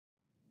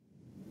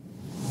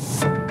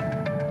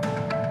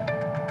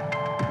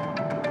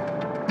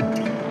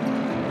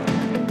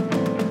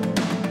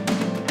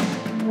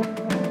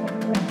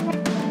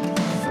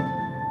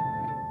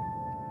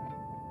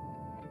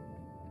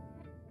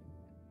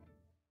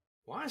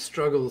Why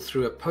struggle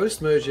through a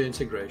post-merger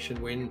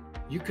integration when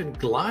you can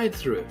glide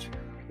through it?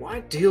 Why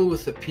deal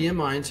with the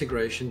PMI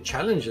integration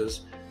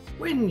challenges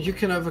when you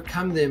can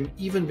overcome them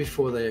even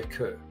before they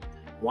occur?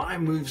 Why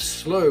move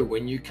slow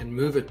when you can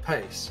move at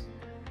pace?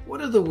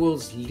 What are the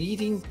world's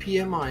leading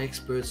PMI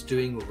experts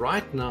doing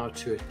right now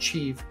to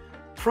achieve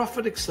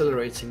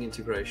profit-accelerating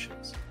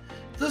integrations?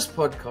 This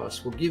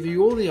podcast will give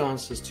you all the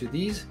answers to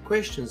these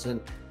questions and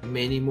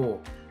many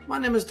more. My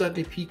name is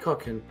Dudley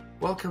Peacock, and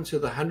welcome to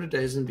the 100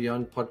 Days and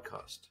Beyond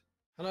podcast.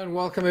 Hello and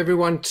welcome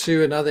everyone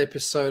to another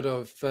episode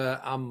of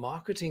our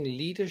marketing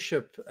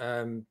leadership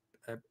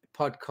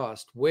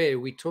podcast, where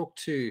we talk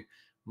to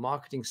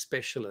marketing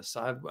specialists.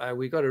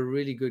 We got a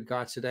really good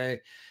guy today,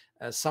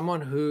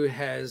 someone who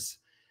has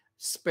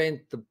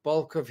spent the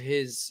bulk of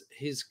his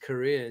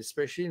career,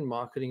 especially in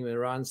marketing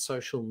around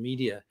social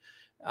media.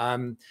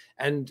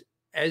 And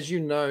as you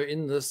know,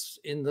 in this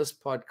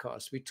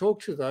podcast, we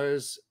talk to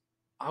those,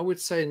 I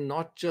would say,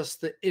 not just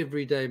the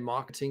everyday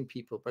marketing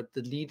people, but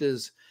the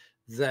leaders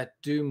that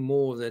do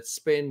more, that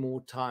spend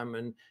more time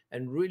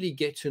and really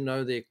get to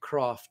know their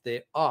craft,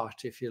 their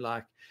art, if you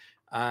like,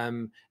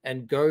 and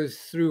go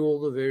through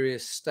all the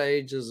various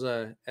stages.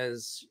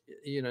 As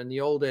you know, in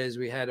the old days,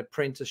 we had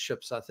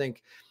apprenticeships. I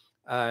think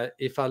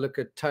if I look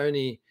at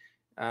Tony,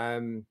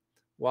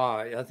 wow,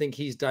 I think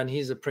he's done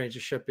his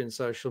apprenticeship in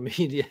social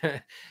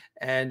media,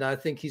 and I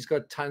think he's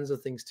got tons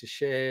of things to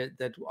share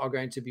that are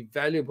going to be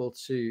valuable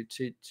to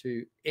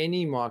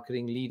any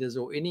marketing leaders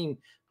or any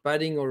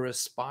budding or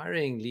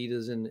aspiring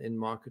leaders in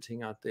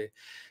marketing out there.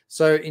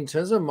 So in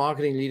terms of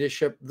marketing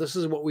leadership, this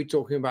is what we're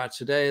talking about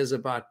today, is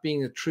about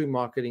being a true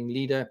marketing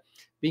leader,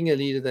 being a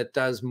leader that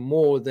does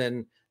more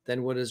than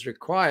what is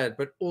required,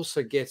 but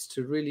also gets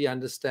to really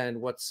understand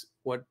what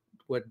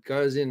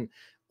goes in,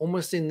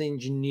 almost in the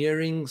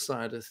engineering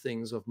side of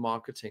things of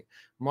marketing.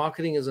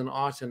 Marketing is an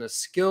art and a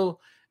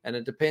skill, and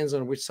it depends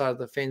on which side of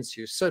the fence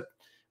you sit.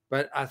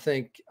 But I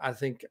think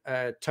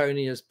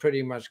Tony has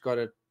pretty much got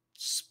it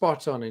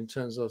spot on in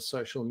terms of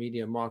social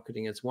media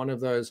marketing. It's one of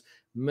those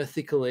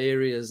mythical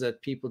areas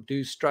that people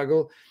do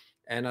struggle,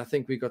 and I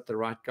think we got the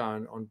right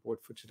guy on board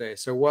for today.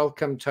 So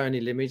welcome, Tony.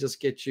 Let me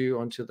just get you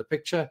onto the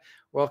picture.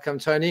 Welcome,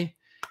 Tony.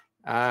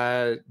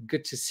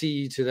 Good to see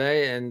you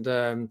today, and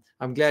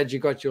I'm glad you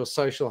got your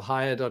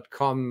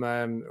socialhire.com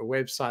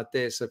website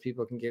there so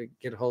people can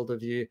get hold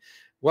of you.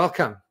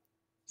 Welcome.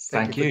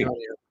 Thank you.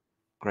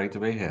 Great to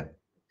be here.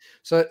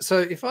 So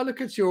if I look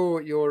at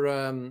your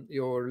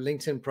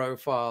LinkedIn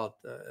profile,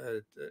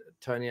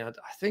 Tony, I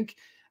think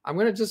I'm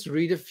going to just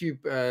read a few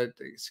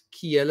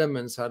key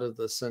elements out of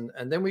this, and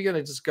then we're going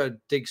to just go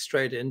dig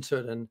straight into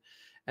it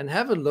and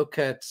have a look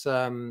at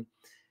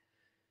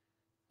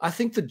I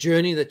think the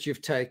journey that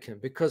you've taken,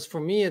 because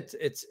for me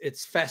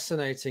it's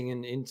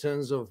fascinating in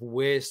terms of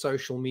where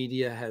social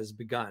media has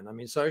begun. I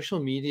mean, social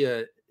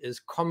media is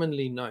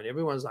commonly known.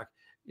 Everyone's like,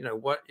 you know,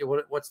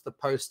 what's the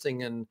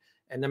posting, and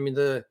I mean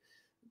the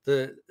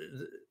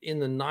in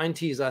the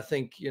 90s, I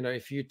think, you know,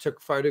 if you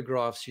took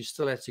photographs, you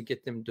still had to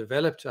get them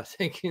developed, I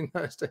think, in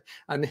those days.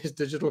 And there's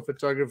digital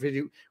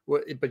photography,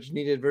 but you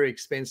needed very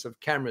expensive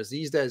cameras.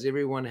 These days,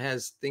 everyone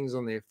has things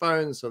on their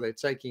phones, so they're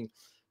taking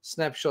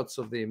snapshots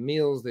of their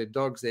meals, their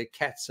dogs, their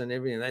cats, and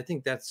everything. I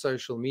think that's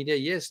social media.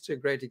 Yes, to a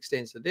great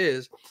extent it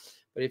is,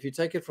 but if you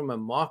take it from a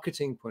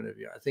marketing point of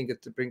view, I think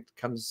it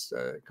becomes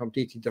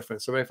completely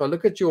different. So if I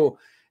look at your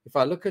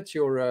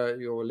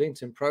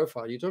LinkedIn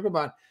profile, you talk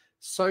about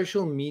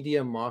social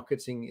media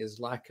marketing is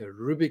like a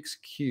Rubik's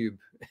cube,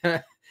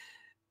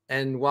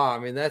 and wow, I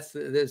mean that's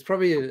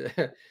probably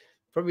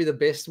the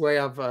best way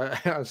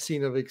I've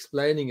seen of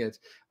explaining it.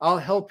 I'll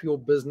help your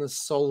business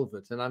solve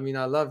it. And I mean,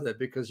 I love that,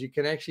 because you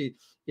can actually,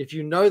 if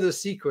you know the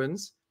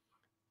sequence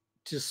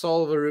to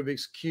solve a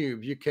Rubik's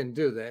Cube, you can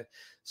do that.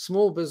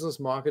 Small business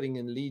marketing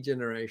and lead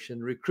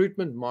generation,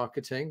 recruitment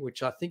marketing,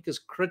 which I think is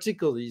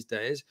critical these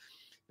days,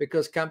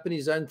 because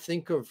companies don't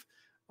think of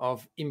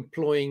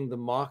employing the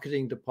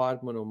marketing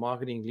department or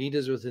marketing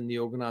leaders within the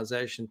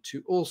organization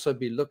to also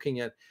be looking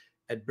at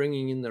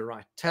bringing in the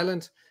right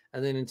talent.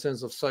 And then in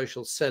terms of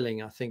social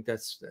selling, I think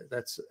that's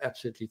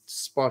absolutely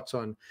spot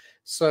on.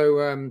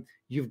 So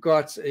you've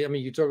got, I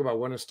mean, you talk about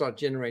want to start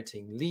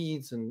generating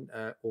leads and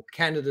or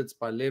candidates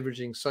by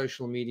leveraging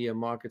social media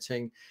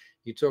marketing.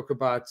 You talk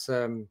about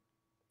that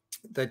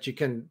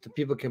the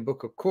people can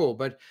book a call,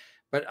 but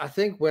I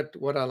think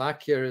what I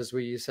like here is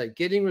where you say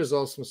getting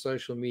results from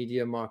social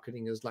media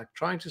marketing is like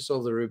trying to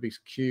solve the Rubik's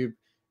Cube,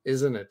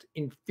 isn't it?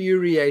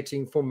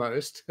 Infuriating for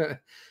most,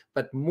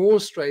 but more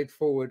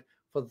straightforward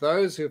for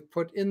those who have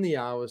put in the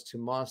hours to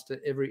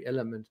master every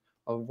element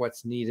of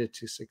what's needed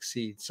to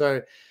succeed.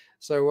 So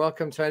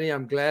welcome, Tony.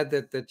 I'm glad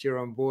that you're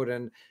on board,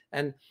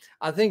 and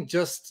I think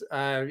just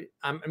I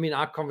mean,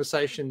 our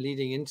conversation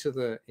leading into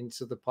the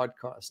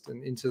podcast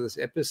and into this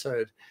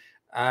episode,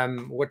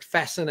 what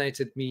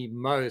fascinated me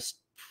most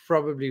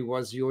probably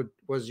was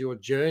your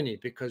journey,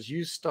 because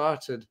you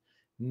started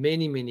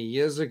many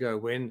years ago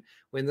when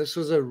this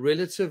was a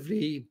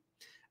relatively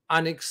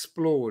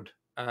unexplored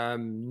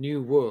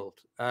new world.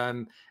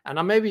 And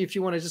maybe if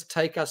you want to just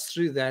take us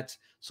through that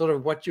sort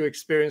of what your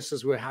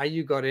experiences were, how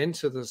you got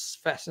into this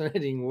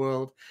fascinating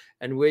world,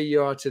 and where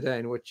you are today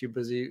and what you're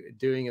busy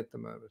doing at the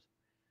moment.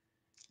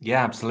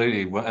 Yeah,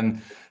 absolutely. Well,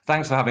 and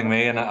thanks for having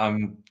me. And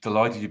I'm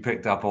delighted you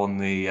picked up on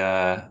the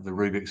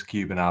Rubik's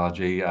Cube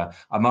analogy.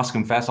 I must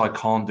confess, I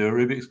can't do a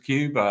Rubik's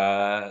Cube.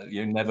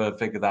 You never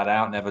figured that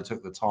out, never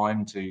took the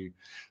time to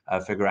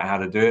figure out how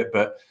to do it.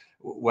 But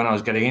when I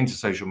was getting into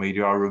social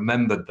media, I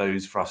remembered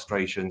those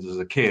frustrations as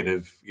a kid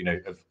of,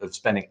 of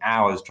spending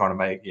hours trying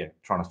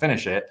to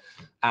finish it.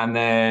 And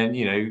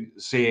then,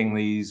 seeing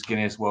these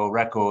Guinness World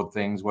Record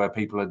things where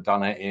people had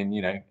done it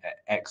in,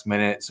 X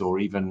minutes or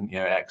even,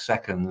 X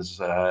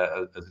seconds,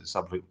 as it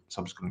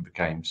subsequently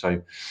became.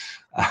 So,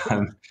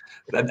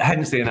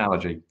 hence the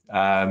analogy.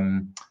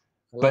 I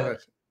love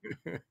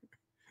it.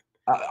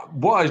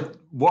 What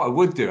I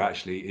would do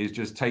actually is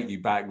just take you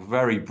back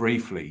very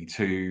briefly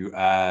to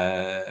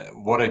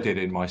what I did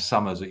in my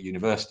summers at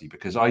university,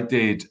 because I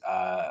did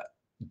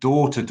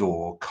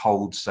door-to-door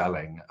cold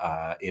selling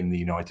in the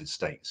United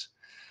States.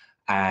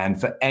 And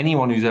for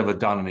anyone who's ever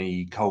done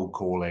any cold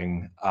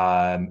calling,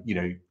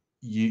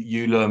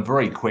 you learn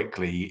very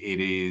quickly it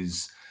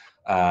is,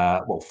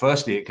 well,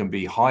 firstly, it can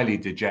be highly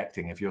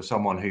dejecting. If you're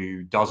someone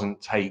who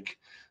doesn't take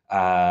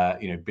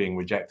being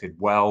rejected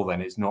well,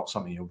 then it's not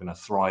something you're going to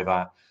thrive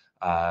at.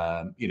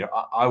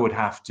 I would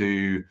have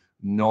to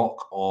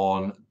knock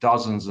on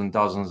dozens and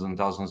dozens and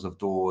dozens of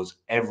doors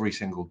every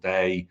single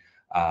day.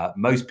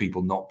 Most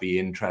people not be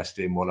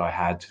interested in what I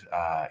had,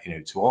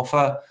 to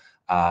offer.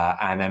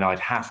 And then I'd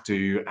have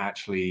to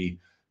actually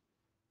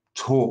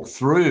talk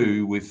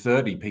through with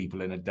 30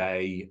 people in a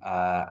day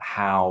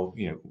how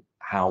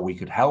we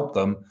could help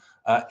them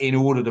in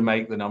order to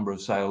make the number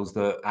of sales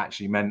that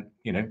actually meant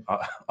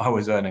I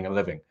was earning a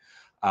living.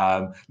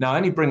 Now I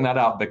only bring that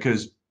up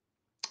because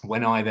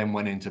when I then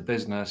went into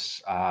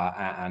business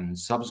and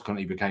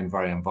subsequently became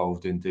very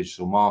involved in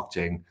digital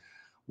marketing,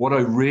 what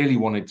I really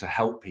wanted to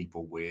help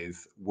people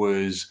with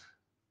was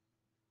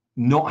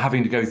not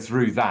having to go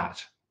through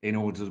that in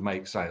order to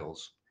make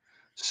sales.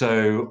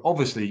 So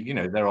obviously,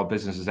 there are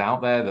businesses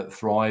out there that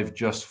thrive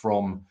just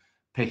from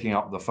picking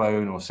up the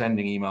phone or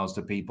sending emails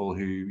to people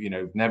who,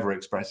 never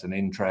express an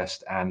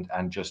interest and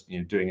just,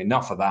 doing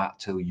enough of that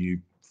till you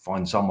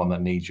find someone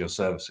that needs your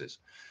services.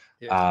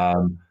 Yes.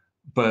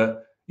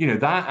 But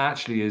that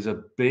actually is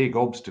a big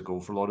obstacle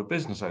for a lot of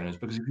business owners,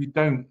 because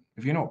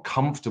if you're not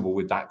comfortable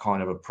with that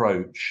kind of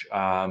approach,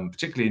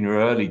 particularly in your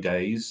early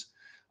days,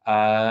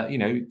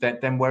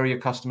 then where are your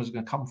customers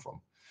going to come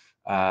from?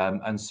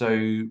 And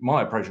so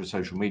my approach with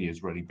social media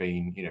has really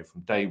been,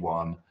 from day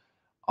one,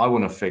 I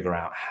want to figure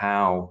out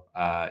how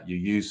you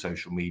use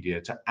social media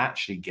to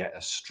actually get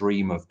a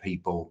stream of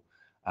people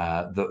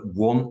that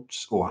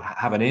want or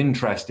have an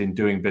interest in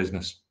doing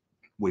business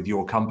with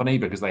your company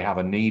because they have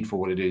a need for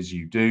what it is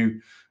you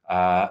do,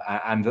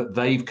 and that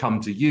they've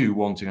come to you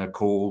wanting a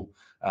call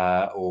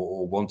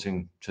or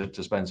wanting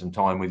to spend some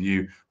time with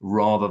you,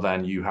 rather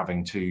than you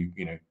having to,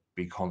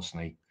 be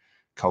constantly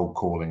cold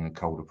calling and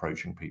cold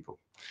approaching people.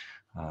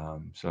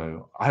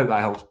 So I hope that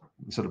helps,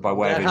 sort of by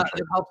way of intro.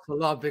 It helps a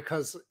lot,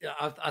 because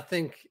I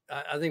think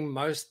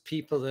most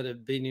people that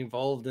have been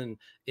involved in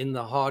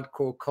the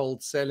hardcore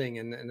cold selling,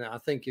 and I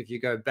think if you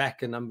go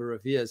back a number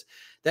of years,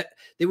 that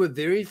there were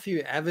very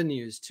few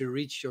avenues to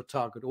reach your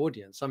target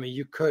audience. I mean,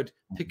 you could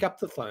pick up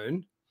the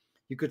phone,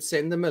 you could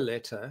send them a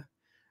letter,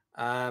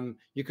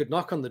 you could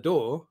knock on the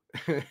door,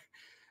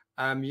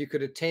 you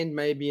could attend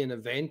maybe an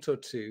event or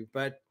two,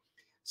 but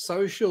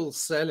social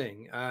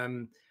selling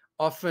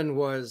often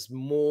was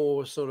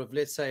more sort of,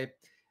 let's say,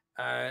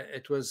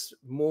 it was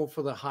more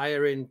for the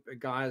higher end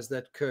guys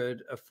that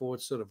could afford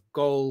sort of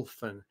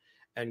golf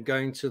and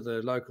going to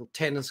the local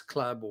tennis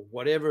club or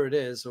whatever it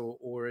is,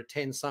 or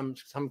attend some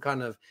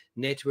kind of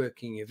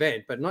networking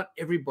event. But not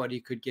everybody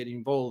could get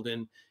involved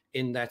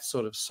in that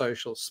sort of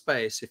social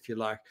space, if you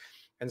like.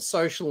 And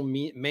social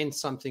meant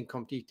something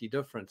completely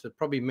different. It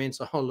probably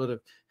meant a whole lot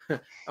of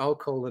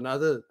alcohol and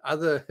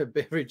other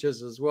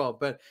beverages as well.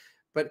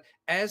 But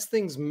as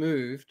things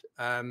moved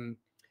and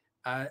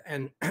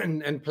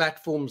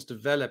platforms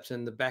developed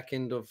in the back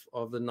end of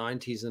the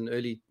 90s and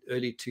early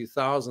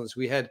 2000s,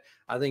 we had,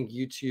 I think,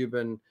 YouTube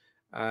and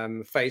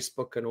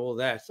Facebook and all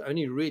that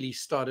only really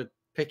started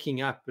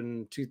picking up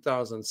in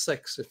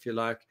 2006, if you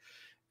like.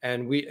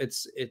 And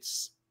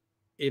it's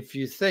if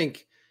you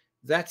think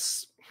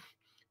that's,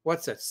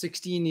 what's that,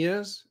 16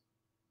 years,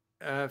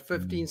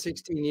 15,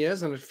 16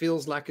 years, and it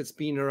feels like it's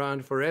been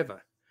around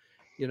forever.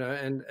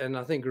 And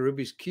I think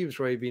Rubik's Cube's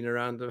probably been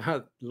around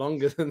about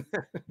longer than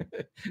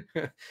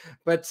that.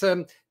 But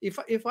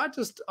if I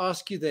just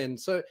ask you then,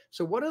 so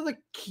what are the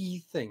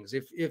key things?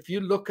 If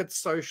you look at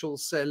social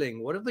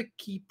selling, what are the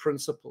key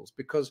principles?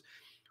 Because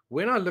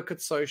when I look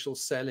at social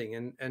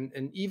selling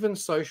and even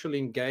social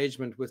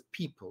engagement with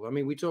people, I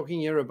mean, we're talking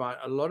here about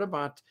a lot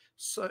about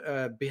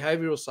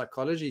behavioral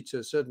psychology to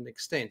a certain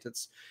extent.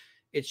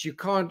 It's you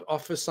can't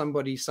offer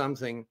somebody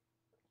something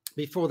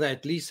before they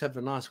at least have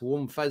a nice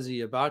warm fuzzy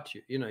about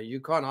you.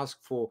 You can't ask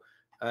for,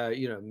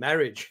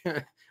 marriage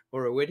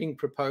or a wedding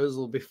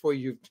proposal before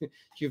you've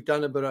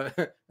done a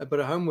bit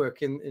of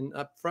homework in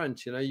up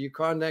front. You know, you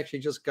can't actually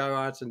just go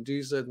out and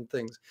do certain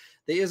things.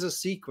 There is a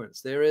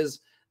sequence. There is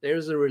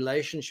a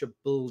relationship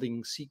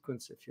building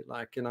sequence, if you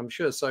like, and I'm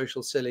sure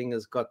social selling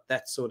has got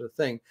that sort of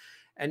thing.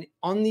 And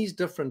on these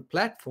different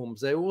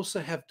platforms, they also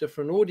have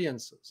different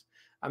audiences.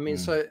 I mean,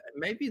 so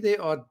maybe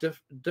there are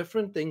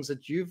different things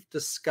that you've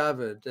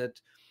discovered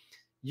that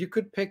you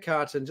could pick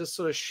out and just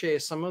sort of share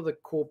some of the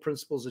core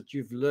principles that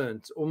you've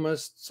learned,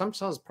 almost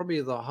sometimes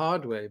probably the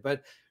hard way,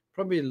 but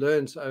probably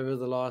learned over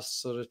the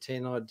last sort of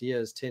 10 odd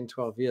years, 10,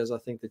 12 years, I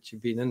think, that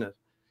you've been in it.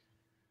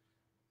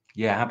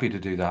 Yeah, happy to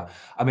do that.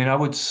 I mean, I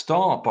would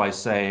start by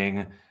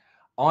saying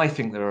I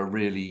think there are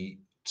really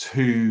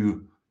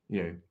two,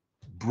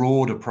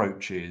 broad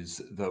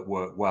approaches that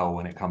work well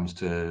when it comes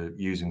to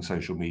using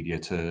social media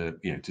to,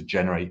 to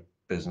generate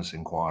business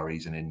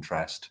inquiries and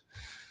interest,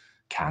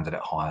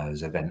 candidate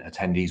hires, event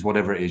attendees,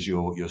 whatever it is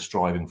you're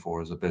striving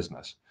for as a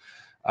business.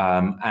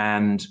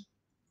 And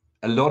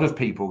a lot of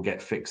people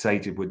get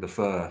fixated with the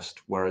first,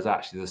 whereas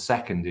actually the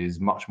second is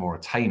much more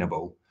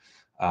attainable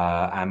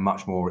and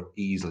much more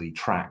easily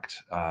tracked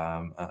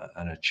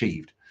and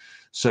achieved.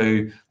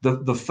 So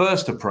the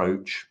first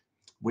approach,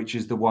 which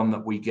is the one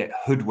that we get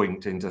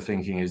hoodwinked into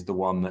thinking is the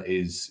one that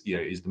is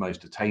the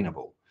most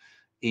attainable,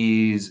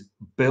 is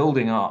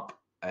building up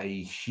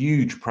a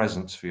huge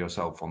presence for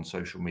yourself on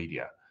social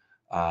media,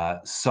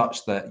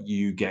 such that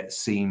you get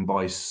seen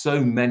by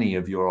so many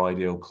of your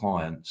ideal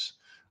clients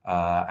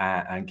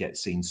and get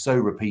seen so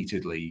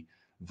repeatedly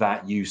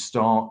that you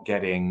start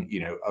getting,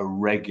 a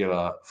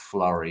regular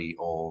flurry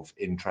of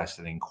interest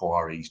and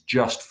inquiries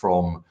just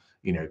from,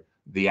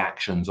 the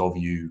actions of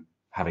you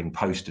having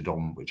posted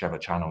on whichever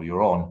channel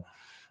you're on.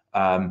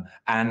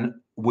 And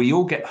we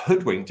all get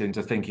hoodwinked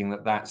into thinking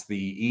that that's the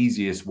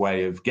easiest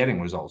way of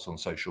getting results on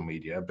social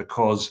media,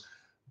 because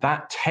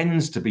that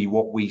tends to be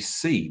what we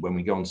see when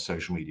we go onto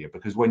social media.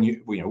 Because when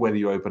whether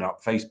you open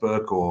up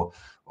Facebook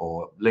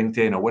or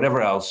LinkedIn or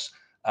whatever else,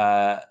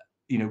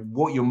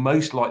 what you're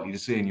most likely to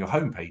see in your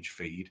homepage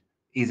feed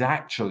is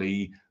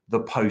actually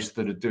the posts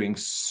that are doing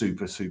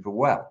super, super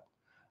well.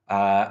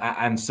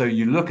 And so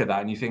you look at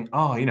that and you think,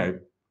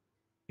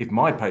 if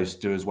my posts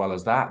do as well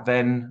as that,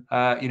 then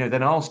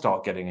then I'll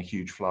start getting a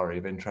huge flurry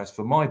of interest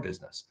for my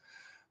business.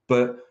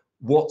 But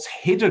what's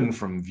hidden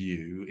from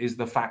view is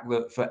the fact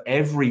that for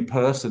every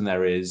person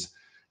there is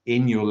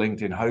in your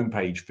LinkedIn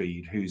homepage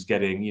feed who's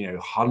getting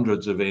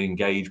hundreds of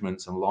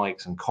engagements and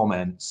likes and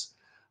comments,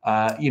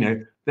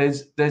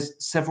 there's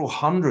several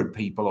hundred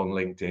people on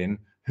LinkedIn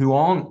who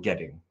aren't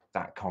getting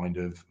that kind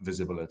of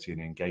visibility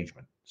and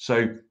engagement.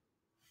 So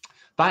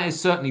that is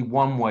certainly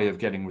one way of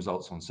getting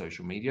results on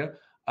social media.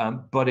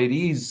 But it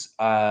is,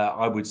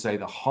 I would say,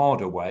 the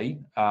harder way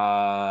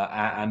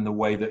and the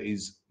way that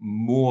is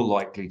more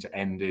likely to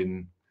end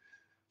in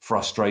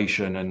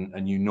frustration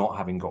and you not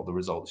having got the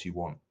results you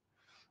want.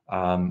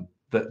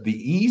 But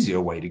the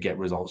easier way to get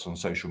results on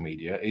social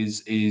media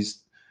is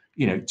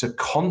to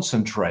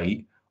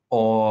concentrate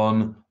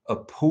on a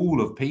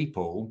pool of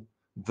people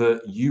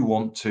that you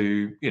want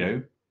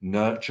to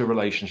nurture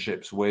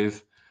relationships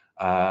with,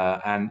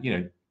 and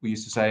we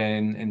used to say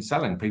in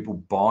selling, people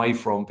buy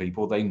from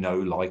people they know,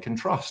 like, and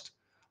trust.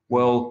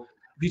 Well,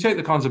 if you take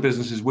the kinds of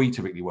businesses we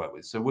typically work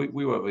with, so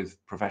we work with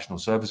professional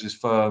services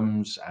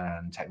firms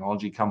and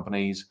technology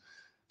companies.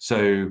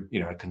 So,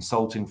 a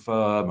consulting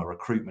firm, a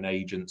recruitment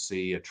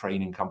agency, a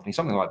training company,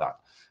 something like that.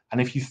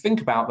 And if you think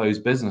about those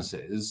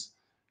businesses,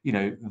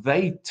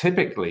 they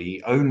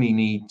typically only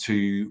need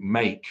to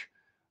make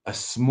a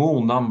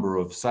small number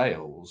of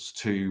sales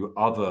to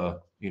other,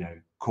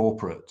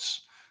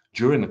 corporates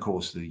during the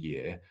course of the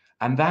year,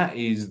 and that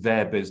is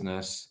their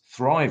business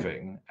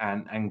thriving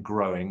and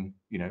growing,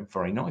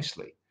 very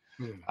nicely.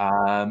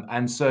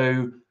 And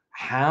so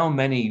how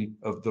many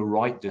of the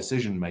right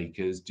decision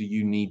makers do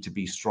you need to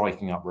be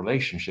striking up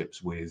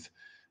relationships with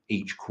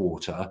each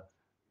quarter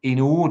in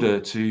order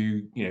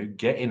to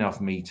get enough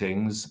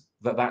meetings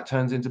that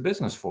turns into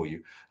business for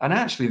you? And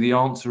actually the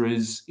answer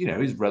is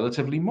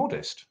relatively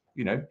modest.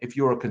 If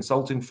you're a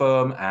consulting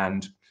firm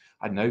and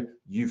I don't know,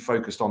 you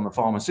focused on the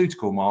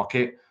pharmaceutical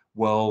market,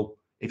 well,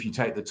 if you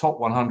take the top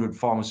 100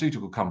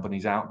 pharmaceutical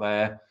companies out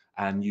there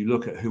and you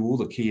look at who all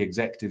the key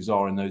executives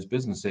are in those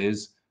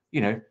businesses,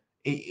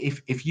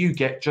 if you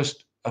get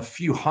just a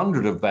few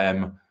hundred of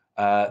them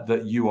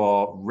that you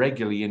are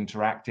regularly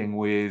interacting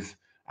with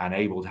and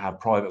able to have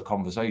private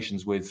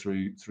conversations with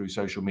through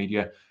social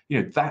media,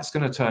 that's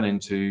going to turn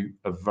into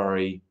a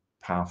very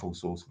powerful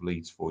source of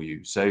leads for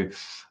you. So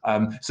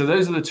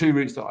those are the two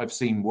routes that I've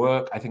seen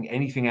work. I think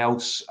anything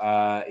else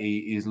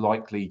is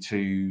likely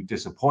to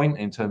disappoint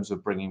in terms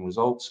of bringing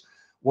results.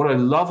 What I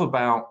love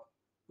about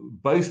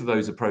both of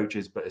those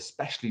approaches, but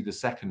especially the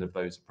second of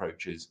those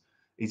approaches,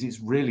 is it's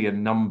really a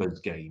numbers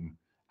game,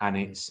 and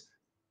it's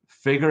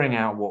figuring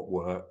out what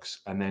works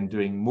and then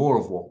doing more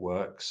of what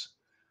works,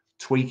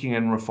 tweaking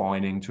and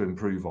refining to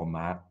improve on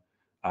that.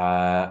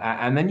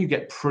 And then you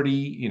get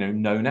pretty,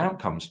 known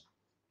outcomes.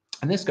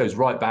 And this goes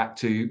right back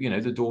to,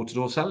 the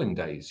door-to-door selling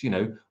days.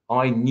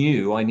 I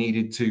knew I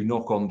needed to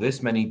knock on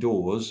this many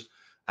doors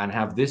and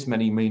have this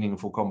many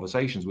meaningful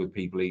conversations with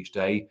people each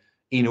day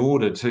in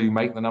order to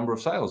make the number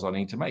of sales I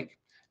need to make.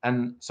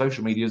 And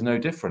social media is no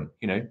different.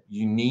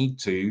 You need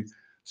to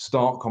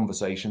start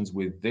conversations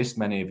with this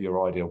many of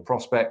your ideal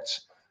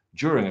prospects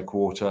during a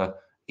quarter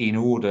in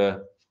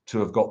order to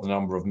have got the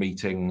number of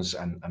meetings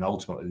and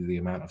ultimately the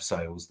amount of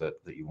sales that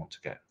you want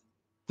to get.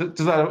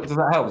 Does that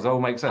help? Does that all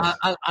make sense?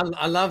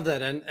 I love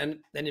that, and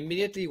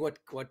immediately what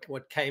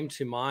came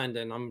to mind,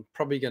 and I'm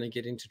probably going to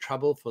get into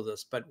trouble for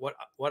this, but what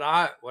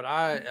I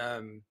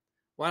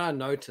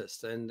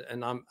noticed, and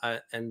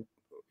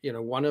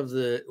one of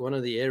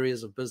the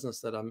areas of business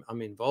that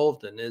I'm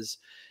involved in is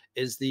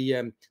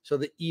the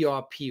the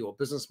ERP, or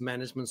business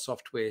management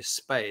software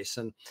space,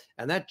 and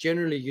that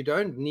generally you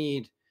don't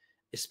need,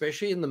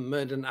 especially in the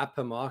mid and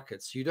upper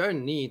markets, you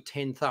don't need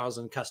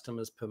 10,000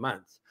 customers per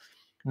month.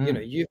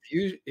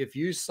 If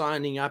you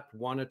signing up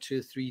 1 or 2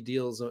 or 3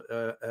 deals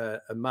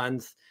a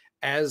month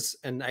as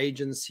an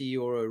agency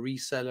or a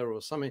reseller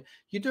or something,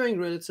 you're doing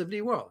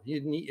relatively well.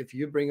 If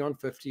you bring on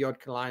 50 odd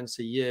clients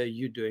a year,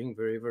 you're doing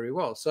very, very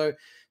well. So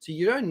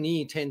you don't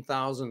need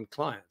 10,000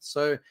 clients.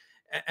 So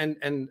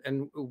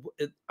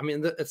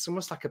it's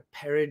almost like a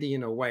parody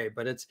in a way,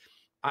 but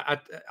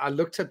I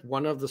looked at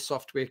one of the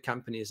software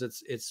companies.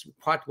 It's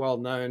quite well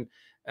known,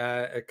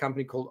 a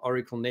company called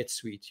Oracle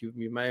NetSuite.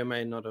 You may or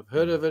may not have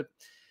heard of it.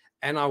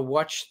 And I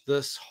watched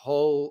this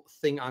whole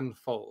thing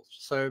unfold.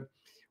 So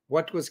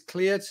what was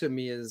clear to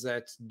me is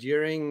that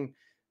during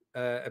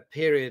a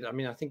period,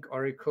 I think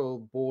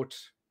Oracle bought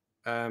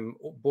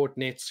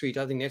NetSuite.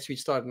 I think NetSuite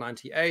started in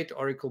 98.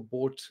 Oracle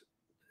bought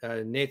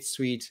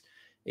NetSuite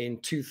in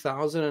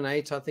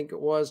 2008, I think it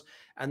was,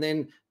 and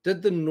then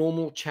did the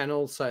normal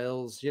channel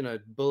sales,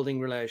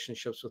 building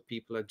relationships with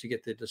people to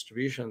get their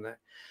distribution there.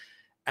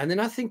 And then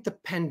I think the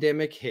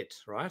pandemic hit,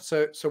 right?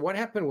 So what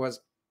happened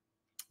was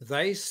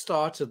they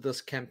started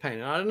this campaign,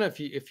 and I don't know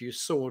if you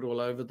saw it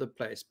all over the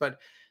place, but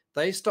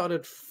they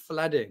started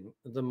flooding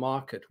the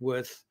market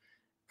with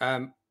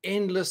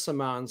endless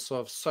amounts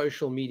of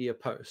social media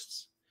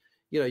posts.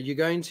 You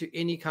go into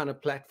any kind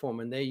of platform,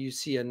 and there you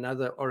see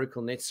another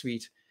Oracle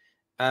NetSuite,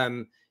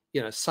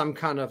 some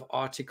kind of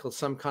article,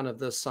 some kind of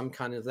this, some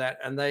kind of that,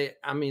 and they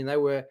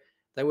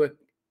were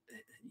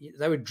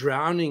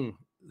drowning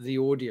the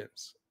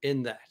audience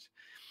in that.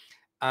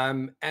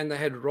 And they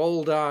had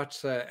rolled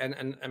out,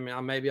 and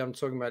maybe I'm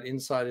talking about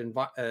inside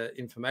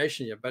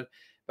information here, but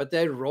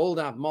they rolled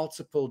out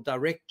multiple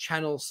direct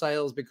channel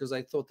sales because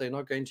they thought they're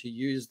not going to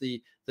use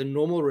the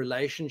normal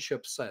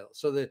relationship sales.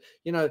 So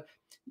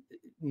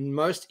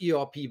most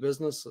ERP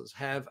businesses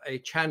have a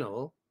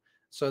channel,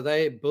 so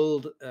they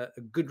build a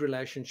good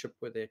relationship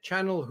with their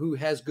channel, who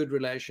has good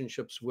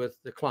relationships with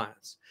the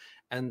clients,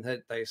 and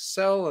that they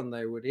sell and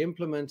they would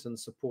implement and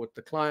support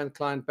the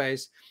client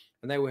base.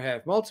 And they will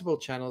have multiple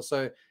channels.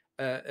 So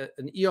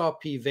an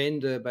ERP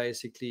vendor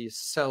basically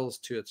sells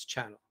to its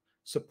channel,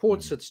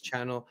 supports its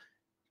channel,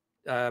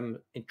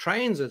 it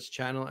trains its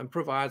channel, and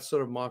provides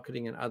sort of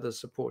marketing and other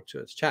support to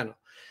its channel.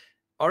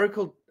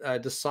 Oracle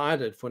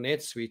decided for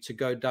NetSuite to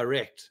go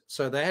direct.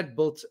 So they had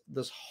built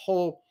this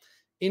whole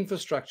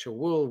infrastructure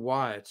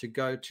worldwide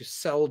to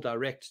sell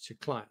direct to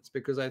clients,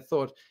 because they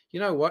thought,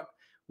 you know what,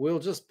 we'll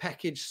just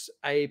package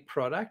a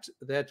product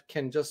that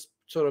can just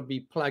sort of be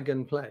plug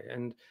and play.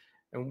 And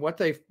what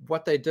they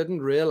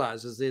didn't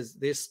realize is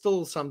there's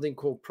still something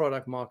called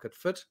product market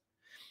fit,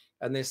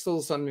 and there's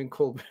still something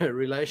called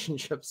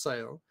relationship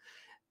sale.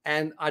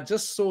 And I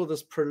just saw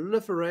this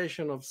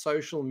proliferation of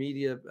social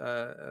media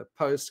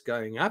posts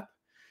going up,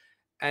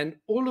 and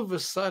all of a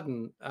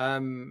sudden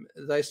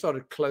they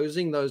started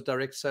closing those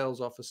direct sales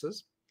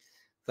offices.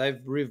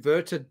 They've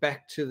reverted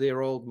back to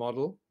their old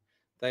model.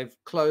 They've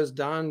closed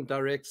down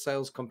direct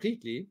sales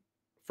completely,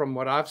 from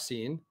what I've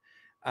seen.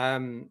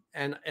 And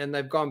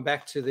they've gone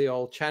back to the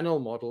old channel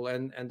model,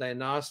 and they're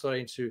now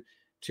starting to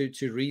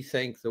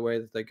rethink the way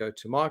that they go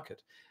to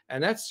market.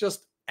 And that's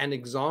just an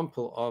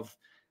example of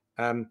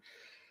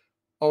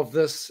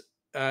this,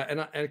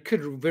 and it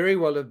could very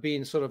well have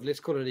been sort of, let's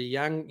call it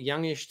a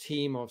youngish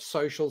team of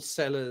social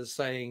sellers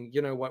saying,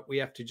 you know what, we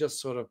have to just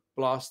sort of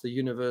blast the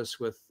universe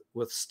with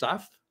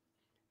stuff,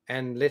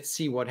 and let's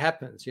see what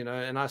happens,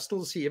 And I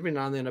still see every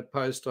now and then a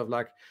post of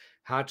like,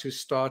 how to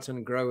start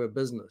and grow a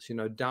business,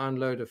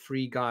 download a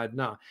free guide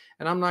now.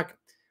 And I'm like,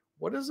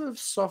 what does a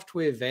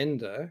software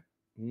vendor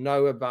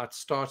know about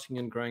starting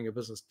and growing a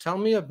business? Tell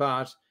me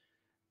about,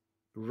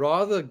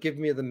 rather give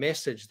me the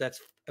message that's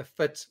a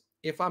fit.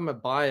 If I'm a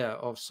buyer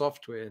of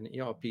software and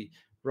ERP,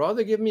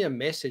 rather give me a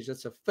message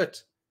that's a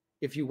fit.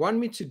 If you want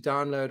me to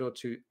download or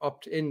to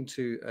opt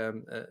into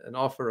an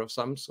offer of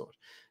some sort,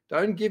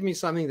 don't give me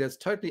something that's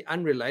totally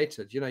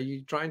unrelated.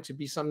 You're trying to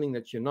be something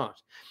that you're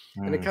not.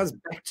 And it comes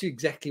back to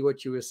exactly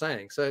what you were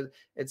saying. So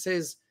it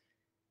says,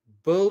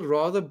 build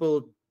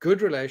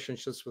good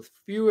relationships with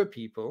fewer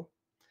people.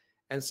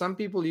 And some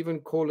people even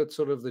call it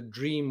sort of the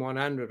dream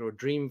 100 or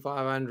dream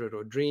 500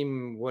 or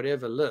dream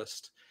whatever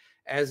list.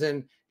 as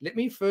in, let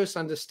me first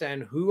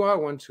understand who I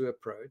want to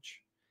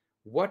approach,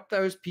 what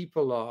those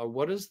people are,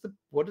 what is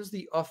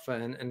the offer,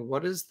 and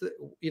what is the,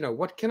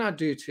 what can I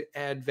do to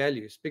add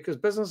values? Because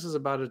business is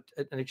about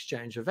an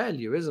exchange of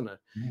value, isn't it?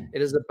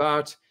 It is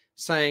about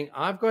saying,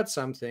 I've got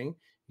something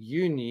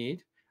you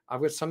need.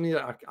 I've got something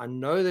that I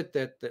know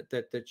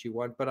that you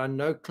want, but I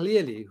know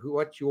clearly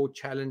what your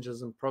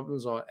challenges and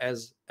problems are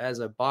as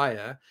a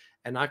buyer,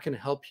 and I can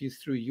help you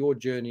through your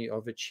journey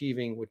of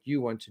achieving what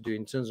you want to do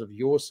in terms of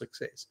your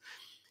success.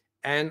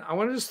 And I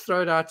want to just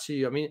throw it out to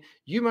you. I mean,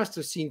 you must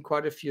have seen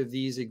quite a few of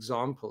these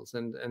examples,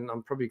 and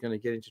I'm probably going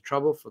to get into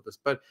trouble for this,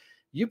 but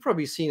you've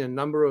probably seen a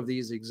number of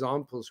these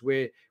examples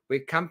where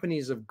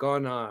companies have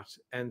gone out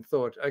and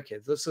thought, okay,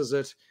 this is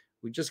it.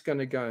 We're just going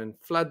to go and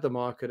flood the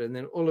market. And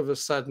then all of a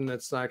sudden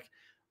it's like,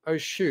 oh,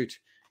 shoot,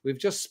 we've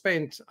just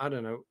spent, I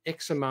don't know,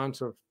 X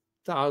amount of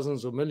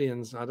thousands or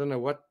millions. I don't know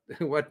what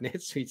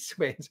NetSuite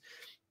spent,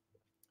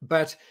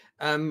 but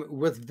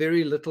with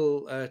very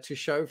little to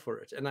show for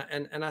it.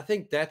 And I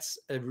think that's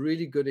a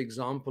really good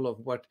example of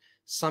what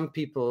some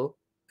people,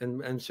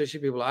 and especially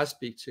people I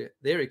speak to,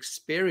 their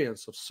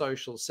experience of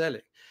social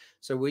selling.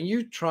 So when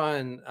you try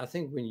and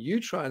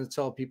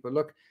tell people,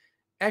 look,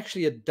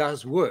 actually it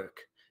does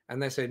work,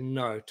 and they say,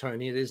 no,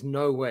 Tony, there's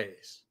no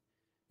ways.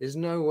 There's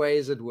no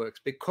ways it works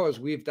because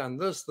we've done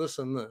this, this,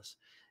 and this.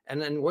 And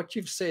then what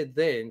you've said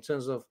there in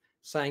terms of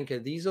saying, okay,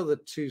 these are the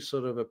two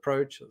sort of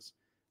approaches.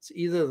 It's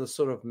either the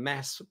sort of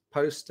mass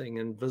posting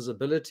and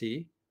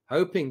visibility,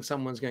 hoping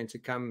someone's going to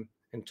come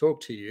and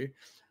talk to you,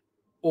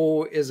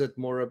 or is it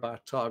more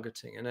about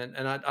targeting?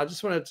 And I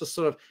just wanted to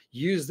sort of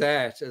use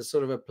that as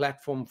sort of a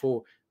platform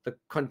for the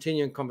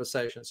continuing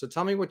conversation. So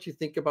tell me what you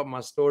think about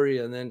my story,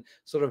 and then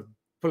sort of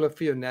pull a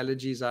few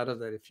analogies out of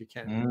that if you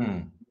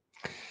can.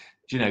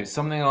 Do you know,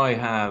 something I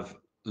have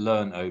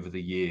learned over the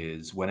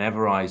years,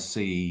 whenever I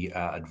see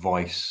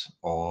advice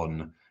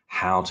on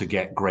how to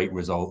get great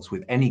results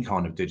with any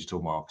kind of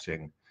digital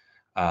marketing,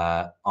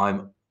 I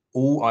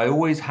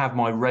always have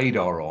my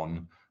radar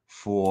on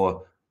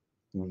for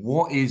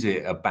what is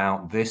it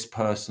about this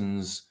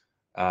person's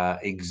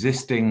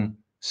existing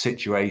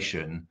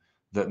situation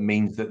that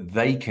means that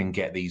they can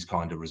get these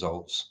kind of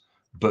results,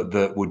 but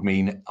that would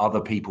mean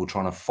other people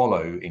trying to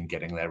follow in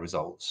getting their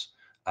results,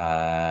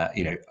 are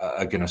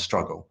going to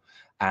struggle.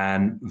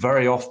 And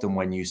very often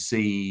when you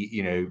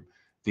see,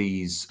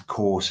 these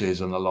courses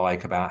and the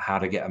like about how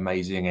to get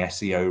amazing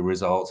SEO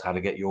results, how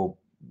to get your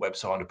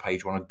website on a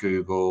page one on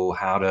Google,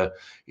 how to,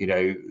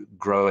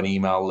 grow an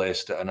email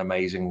list at an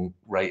amazing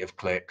rate of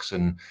clicks,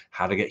 and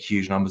how to get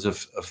huge numbers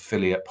of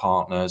affiliate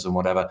partners and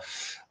whatever.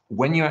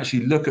 When you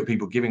actually look at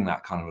people giving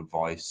that kind of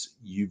advice,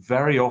 you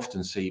very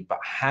often see, but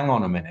hang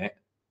on a minute,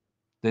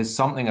 there's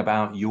something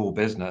about your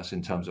business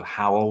in terms of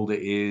how old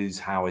it is,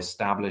 how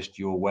established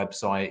your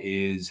website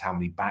is, how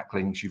many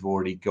backlinks you've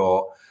already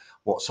got,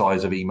 what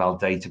size of email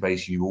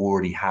database you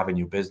already have in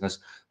your business.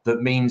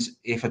 That means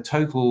if a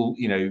total,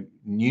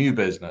 new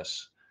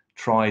business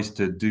tries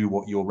to do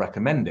what you're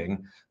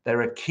recommending,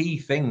 there are key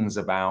things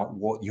about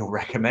what you're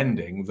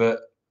recommending that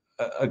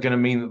are going to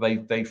mean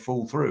that they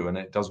fall through and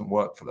it doesn't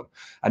work for them.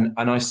 And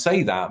I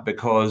say that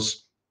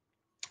because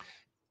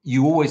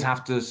you always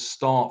have to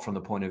start from the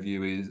point of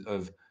view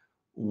of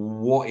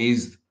what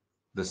is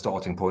the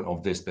starting point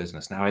of this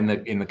business. Now,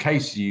 in the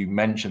case you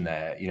mentioned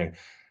there,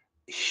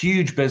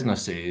 huge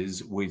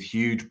businesses with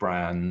huge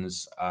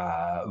brands,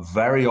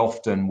 very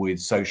often with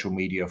social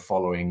media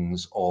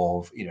followings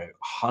of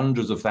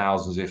hundreds of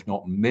thousands, if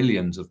not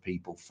millions of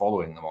people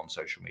following them on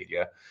social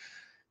media.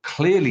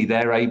 Clearly,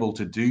 they're able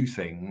to do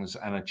things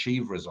and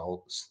achieve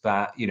results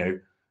that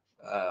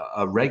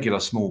a regular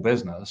small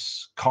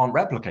business can't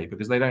replicate,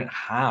 because they don't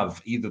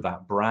have either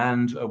that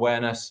brand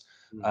awareness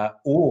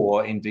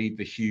or indeed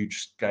the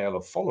huge scale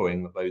of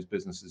following that those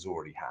businesses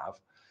already have.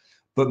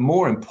 But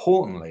more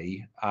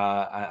importantly,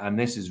 and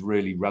this is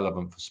really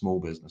relevant for small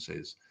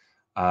businesses,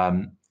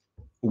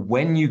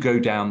 when you go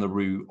down the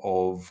route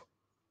of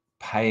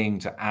paying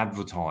to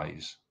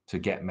advertise to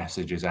get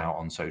messages out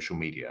on social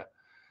media,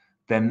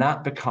 then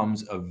that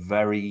becomes a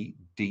very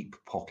deep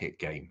pocket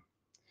game.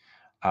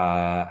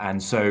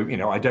 And so,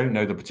 I don't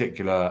know the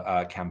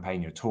particular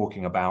campaign you're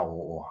talking about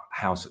or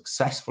how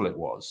successful it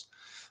was,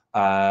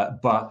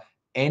 but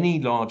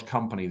any large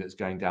company that's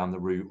going down the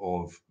route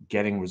of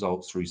getting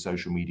results through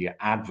social media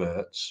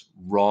adverts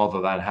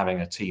rather than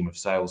having a team of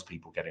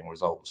salespeople getting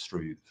results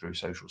through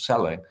social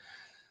selling,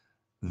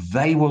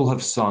 they will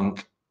have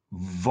sunk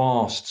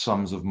vast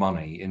sums of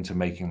money into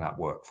making that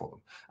work for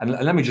them. And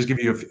let me just give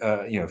you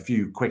a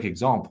few quick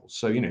examples.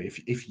 So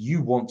if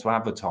you want to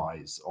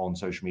advertise on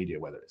social media,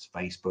 whether it's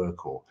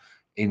Facebook or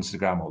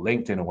Instagram or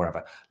LinkedIn or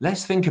wherever,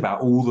 let's think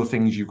about all the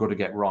things you've got to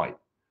get right.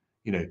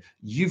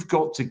 You've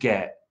got to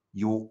get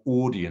your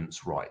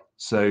audience right.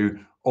 So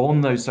on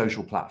those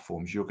social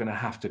platforms, you're going to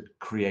have to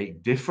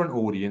create different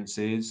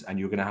audiences, and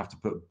you're going to have to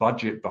put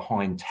budget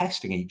behind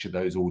testing each of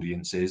those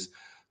audiences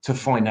to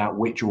find out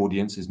which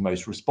audience is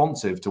most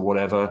responsive to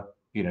whatever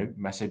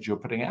message you're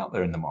putting out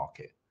there in the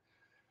market.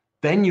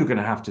 Then you're going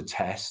to have to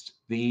test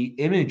the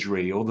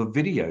imagery or the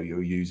video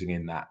you're using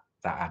in that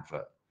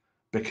advert,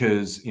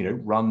 because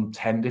run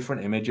 10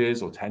 different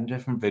images or 10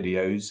 different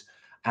videos,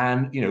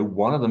 and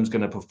one of them is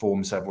going to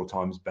perform several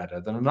times better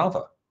than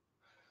another.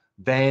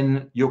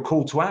 Then your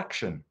call to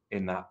action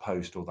in that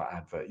post or that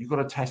advert, you've got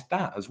to test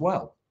that as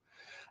well.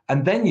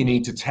 And then you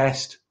need to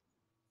test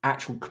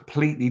actual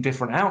completely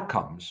different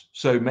outcomes.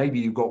 So maybe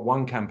you've got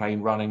one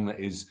campaign running that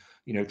is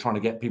trying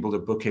to get people to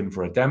book in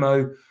for a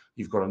demo.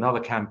 You've got another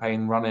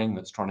campaign running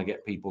that's trying to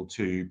get people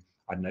to,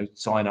 I don't know,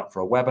 sign up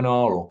for a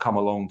webinar or come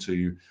along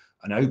to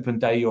an open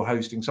day you're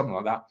hosting, something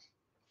like that,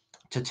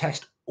 to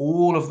test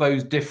all of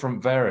those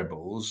different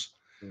variables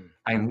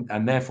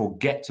and therefore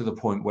get to the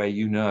point where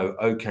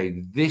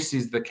okay, this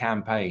is the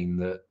campaign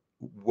that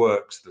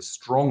works the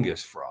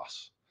strongest for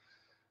us.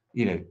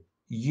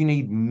 You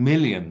need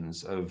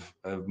millions of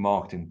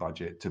marketing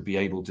budget to be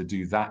able to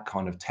do that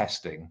kind of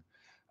testing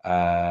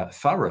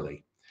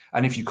thoroughly.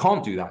 And if you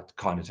can't do that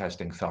kind of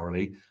testing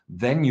thoroughly,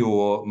 then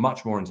you're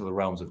much more into the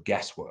realms of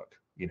guesswork.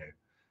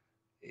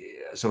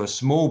 So a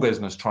small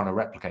business trying to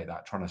replicate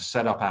that, trying to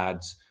set up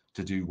ads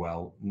to do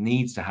well,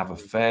 needs to have a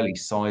fairly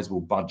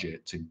sizable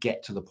budget to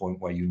get to the point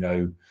where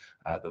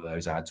that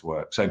those ads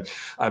work. So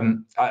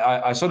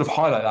I sort of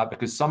highlight that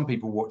because some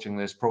people watching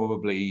this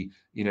probably,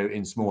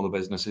 in smaller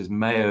businesses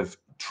may have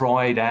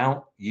tried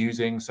out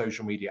using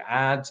social media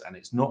ads and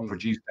it's not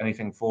produced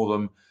anything for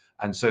them.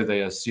 And so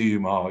they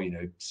assume,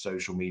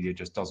 social media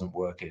just doesn't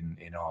work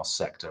in our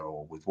sector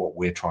or with what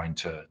we're trying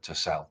to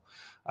sell.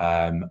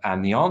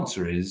 And the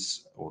answer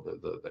is, or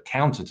the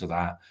counter to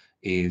that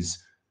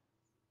is,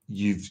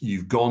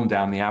 you've gone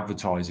down the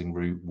advertising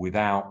route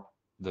without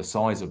the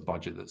size of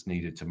budget that's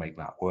needed to make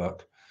that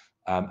work.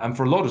 And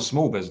for a lot of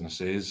small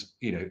businesses,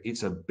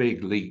 it's a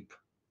big leap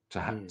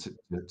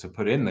to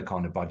put in the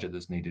kind of budget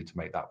that's needed to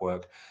make that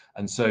work.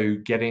 And so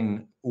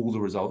getting all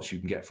the results you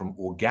can get from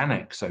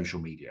organic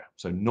social media,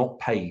 so not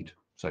paid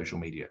social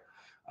media,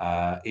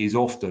 is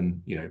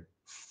often,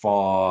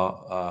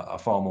 a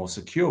far more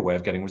secure way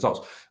of getting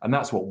results. And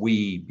that's what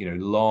we,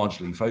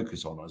 largely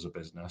focus on as a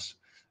business,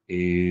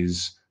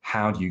 is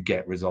how do you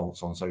get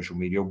results on social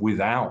media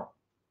without,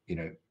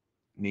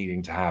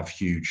 needing to have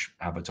huge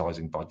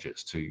advertising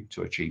budgets to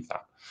achieve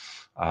that.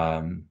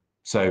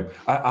 So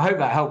I hope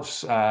that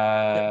helps.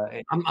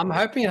 I'm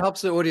hoping it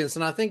helps the audience,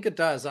 and I think it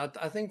does. I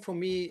think for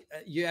me,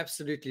 you're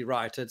absolutely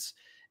right.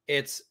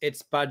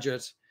 It's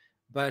budget,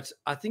 but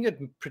I think it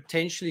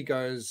potentially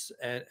goes,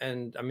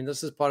 and I mean,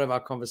 this is part of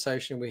our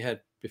conversation we had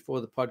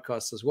before the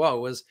podcast as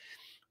well, was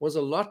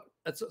a lot.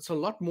 It's a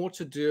lot more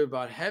to do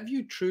about, have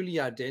you truly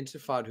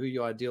identified who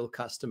your ideal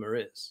customer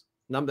is?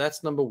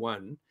 That's number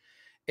one.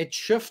 It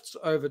shifts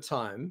over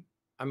time.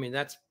 I mean,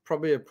 that's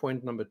probably a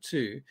point number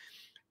two.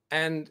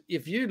 And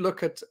if you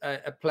look at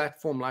a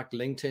platform like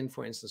LinkedIn,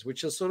 for instance,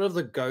 which is sort of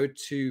the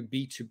go-to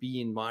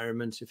B2B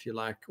environment, if you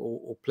like,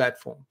 or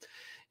platform.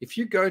 If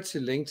you go to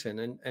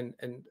LinkedIn and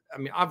I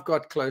mean, I've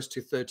got close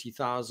to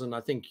 30,000.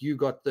 I think you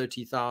got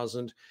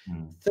 30,000.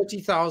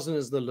 30,000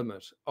 is the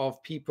limit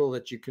of people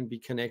that you can be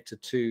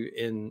connected to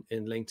in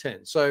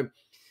LinkedIn.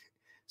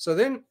 So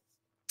then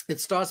it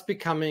starts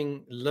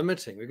becoming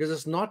limiting, because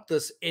it's not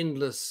this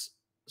endless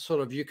sort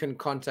of, you can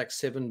contact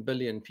 7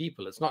 billion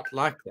people. It's not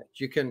like that.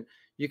 You can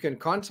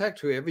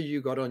contact whoever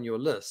you got on your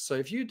list. So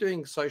if you're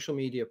doing social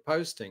media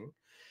posting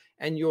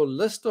and your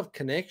list of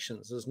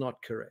connections is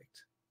not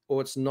correct, or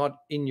it's not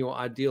in your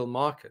ideal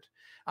market,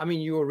 I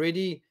mean, you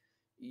already,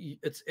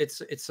 it's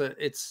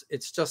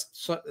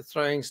just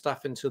throwing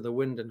stuff into the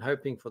wind and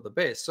hoping for the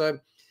best.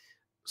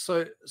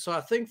 So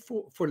I think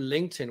for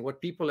LinkedIn, what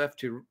people have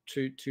to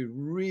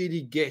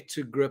really get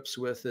to grips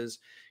with is,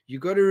 you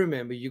got to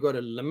remember, you got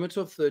a limit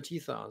of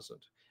 30,000,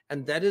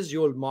 and that is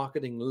your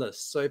marketing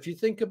list. So if you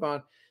think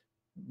about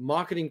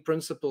marketing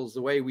principles,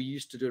 the way we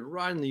used to do it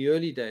right in the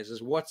early days,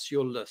 is, what's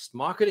your list?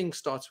 Marketing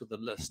starts with a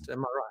list.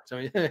 Am I right?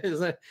 I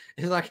mean,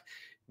 it's like,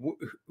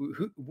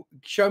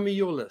 show me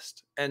your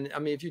list. And I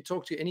mean, if you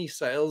talk to any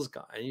sales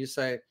guy and you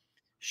say,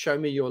 show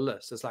me your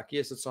list, it's like,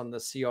 yes, it's on the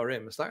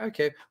CRM. It's like,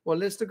 okay, well,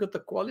 let's look at the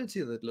quality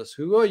of that list.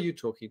 Who are you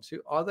talking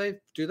to?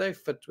 Do they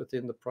fit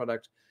within the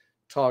product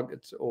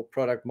target or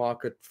product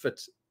market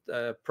fit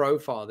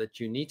profile that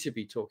you need to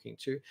be talking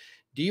to?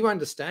 Do you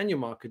understand your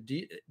market?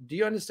 Do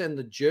you understand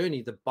the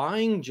journey, the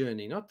buying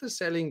journey, not the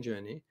selling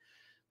journey,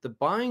 the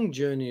buying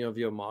journey of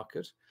your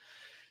market?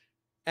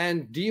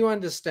 And do you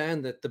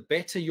understand that the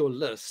better your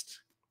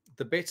list,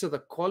 the better the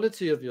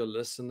quality of your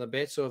list, and the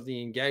better of the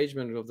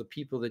engagement of the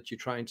people that you're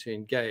trying to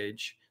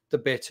engage, the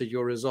better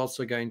your results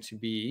are going to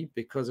be,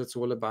 because it's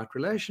all about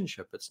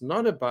relationship. It's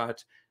not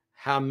about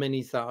how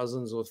many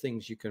thousands or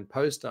things you can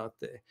post out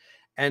there.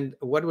 And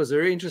what was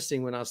very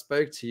interesting when I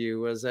spoke to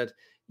you was that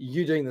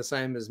you're doing the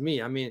same as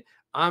me. I mean,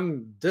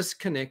 I'm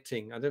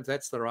disconnecting, I don't know if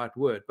that's the right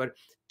word, but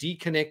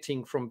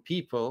deconnecting from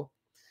people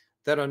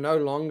that are no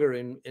longer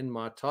in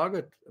my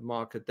target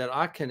market that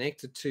I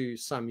connected to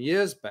some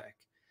years back.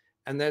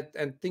 And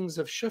things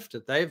have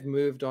shifted. They've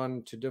moved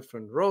on to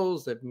different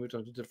roles. They've moved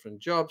on to different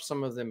jobs.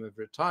 Some of them have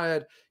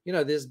retired.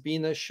 There's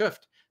been a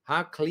shift.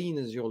 How clean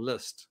is your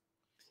list?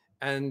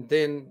 And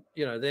then,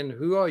 then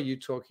who are you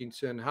talking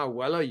to and how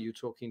well are you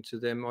talking to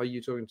them? Are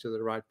you talking to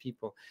the right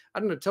people? I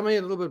don't know. Tell me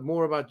a little bit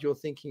more about your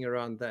thinking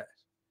around that.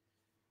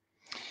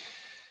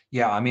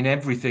 Yeah, I mean,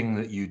 everything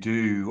that you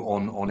do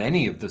on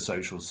any of the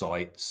social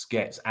sites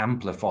gets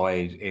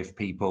amplified if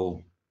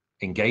people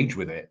engage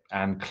with it.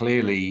 And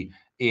clearly,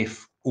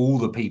 if all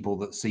the people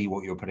that see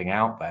what you're putting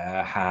out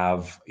there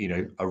have,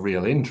 a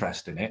real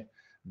interest in it,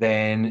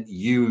 then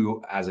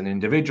you as an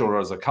individual or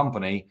as a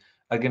company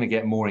are going to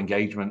get more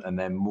engagement and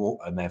then more,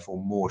 and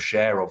therefore more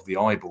share of the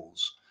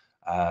eyeballs.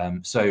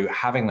 So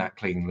having that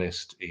clean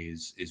list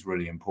is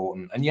really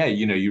important. And yeah,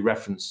 you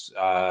reference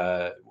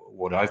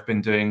what I've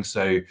been doing.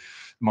 So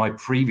my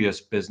previous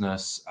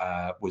business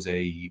was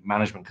a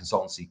management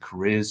consultancy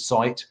careers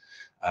site,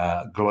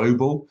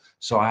 global.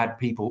 So I had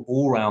people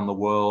all around the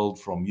world,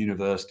 from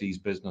universities,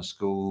 business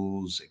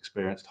schools,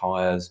 experienced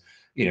hires,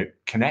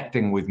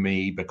 connecting with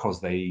me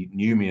because they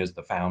knew me as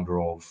the founder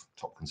of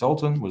Top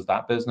Consultant, was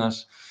that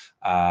business.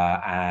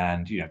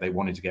 And they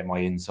wanted to get my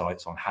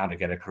insights on how to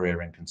get a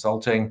career in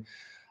consulting.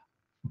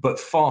 But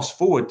fast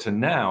forward to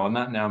now, and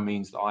that now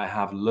means that I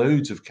have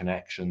loads of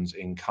connections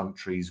in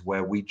countries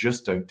where we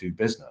just don't do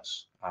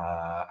business,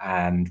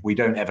 and we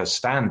don't ever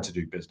stand to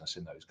do business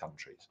in those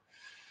countries.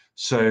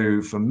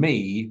 So for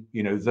me,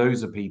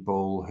 those are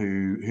people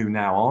who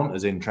now aren't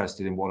as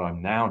interested in what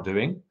I'm now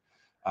doing,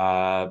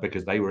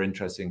 because they were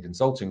interested in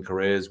consulting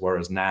careers,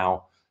 whereas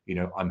now,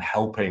 I'm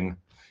helping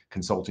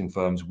consulting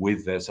firms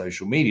with their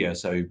social media.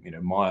 So,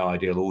 my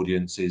ideal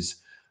audience is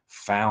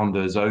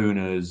founders,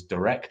 owners,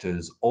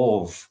 directors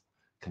of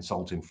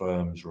consulting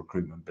firms,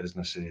 recruitment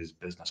businesses,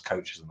 business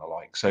coaches, and the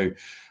like. So,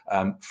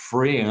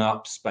 freeing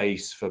up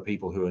space for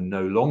people who are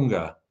no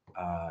longer,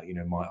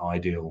 my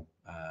ideal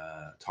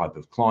type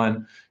of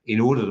client, in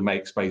order to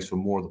make space for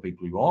more of the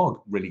people who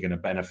are really going to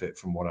benefit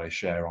from what I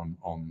share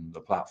on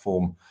the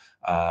platform.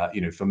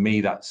 For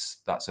me, that's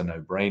a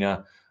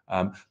no-brainer.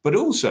 But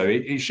also,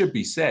 it should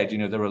be said,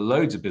 there are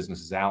loads of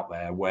businesses out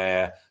there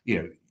where,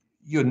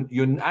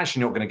 you're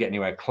actually not going to get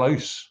anywhere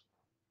close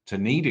to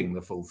needing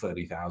the full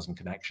 30,000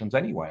 connections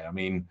anyway. I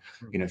mean,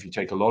 if you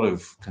take a lot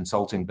of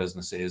consulting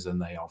businesses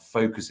and they are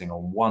focusing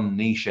on one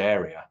niche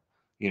area,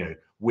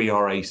 we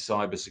are a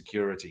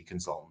cybersecurity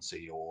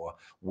consultancy, or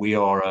we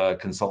are a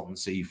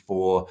consultancy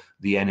for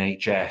the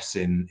NHS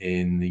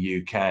in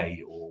the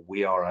UK, or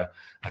we are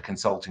a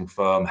consulting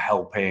firm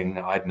helping,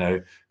 I don't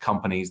know,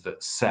 companies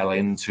that sell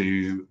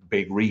into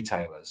big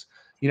retailers.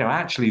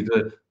 Actually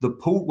the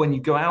pool, when you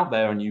go out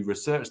there and you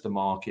research the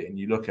market and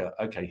you look at,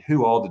 okay,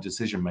 who are the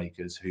decision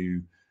makers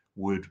who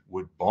would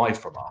buy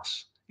from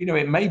us?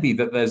 It may be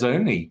that there's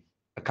only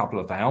a couple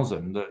of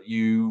thousand that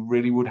you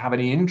really would have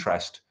any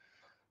interest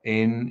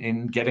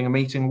in getting a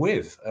meeting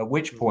with, at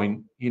which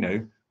point,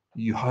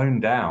 you hone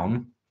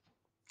down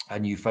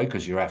and you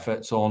focus your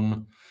efforts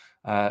on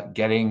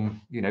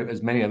getting,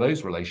 as many of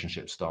those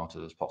relationships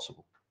started as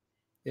possible.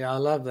 Yeah, I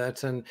love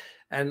that. And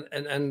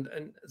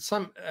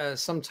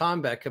some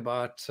time back,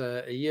 about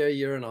a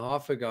year and a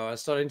half ago, I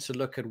started to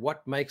look at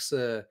what makes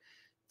the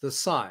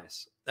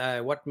size.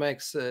 What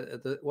makes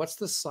what's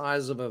the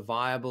size of a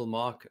viable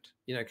market?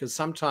 Because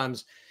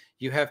sometimes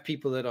you have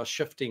people that are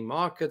shifting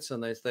markets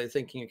and they're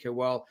thinking, okay,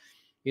 well,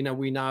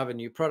 we now have a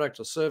new product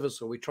or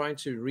service, or we're trying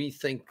to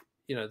rethink,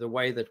 the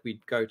way that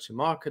we go to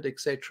market,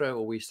 etc.,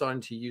 or we're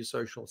starting to use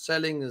social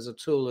selling as a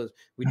tool, as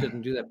we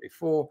didn't do that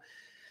before.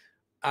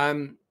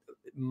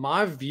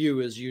 My view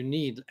is you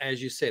need,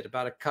 as you said,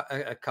 about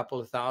a couple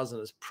of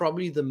thousand is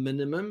probably the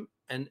minimum.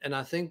 And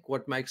I think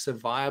what makes a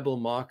viable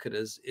market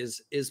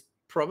is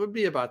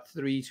probably about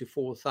 3,000 to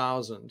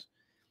 4,000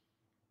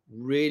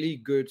 really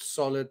good,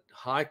 solid,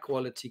 high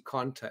quality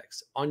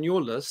contacts on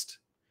your list.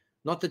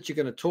 Not that you're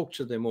going to talk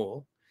to them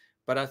all,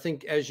 but I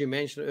think, as you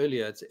mentioned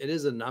earlier, it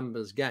is a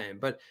numbers game.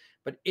 But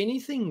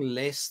anything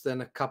less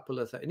than a couple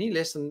of,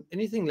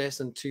 anything less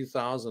than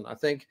 2,000, I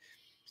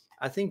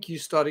think you're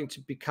starting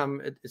to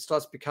become, it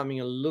starts becoming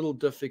a little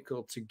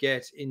difficult to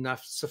get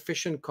enough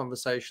sufficient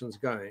conversations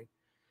going,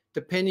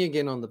 depending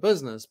again on the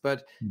business.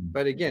 But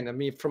again, I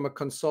mean, from a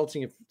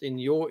consulting, in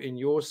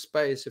your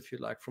space, if you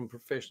like, from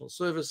professional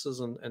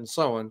services and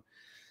so on,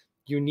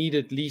 you need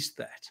at least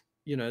that,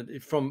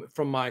 from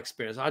my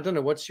experience. I don't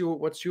know, what's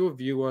your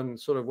view on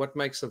sort of what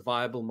makes a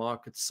viable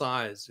market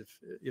size,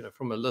 if,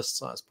 from a list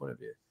size point of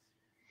view?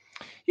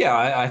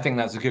 Yeah, I think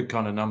that's a good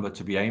kind of number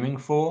to be aiming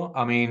for.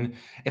 I mean,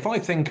 if I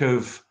think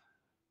of,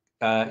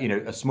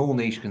 a small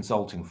niche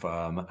consulting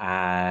firm,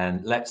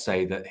 and let's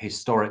say that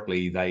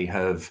historically they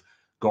have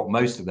got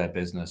most of their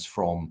business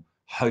from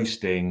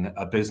hosting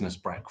a business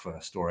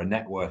breakfast or a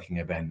networking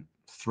event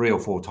 3 or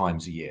 4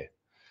 times a year.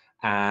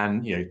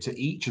 And, to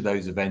each of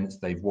those events,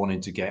 they've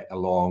wanted to get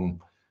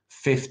along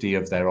 50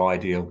 of their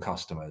ideal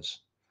customers.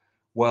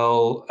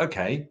 Well,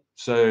 okay,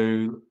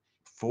 so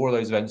 4 of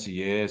those events a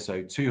year,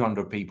 so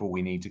 200 people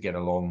we need to get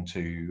along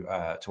to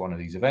one of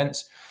these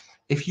events.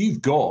 If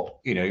you've got,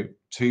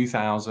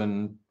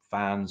 2,000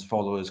 fans,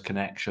 followers,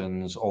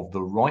 connections of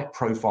the right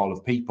profile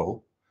of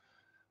people,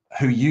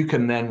 who you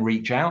can then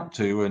reach out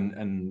to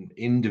and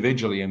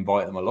individually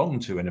invite them along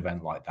to an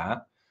event like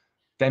that,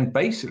 then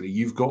basically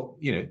you've got,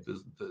 you know,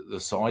 the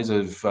size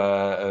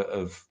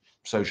of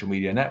social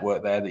media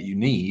network there that you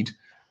need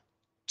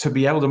to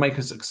be able to make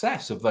a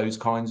success of those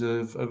kinds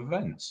of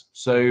events.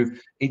 So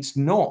it's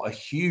not a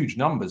huge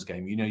numbers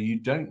game. You know, you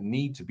don't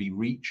need to be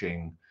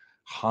reaching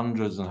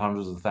hundreds and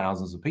hundreds of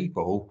thousands of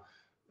people.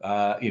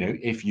 You know,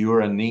 if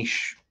you're a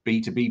niche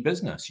B2B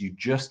business, you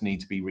just need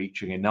to be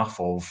reaching enough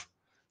of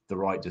the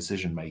right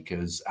decision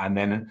makers, and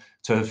then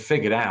to have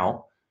figured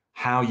out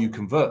how you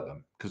convert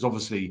them. Because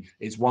obviously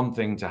it's one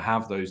thing to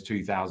have those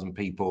 2,000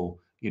 people,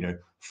 you know,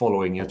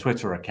 following your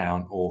Twitter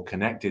account or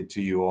connected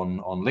to you on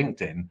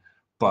LinkedIn,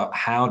 but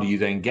how do you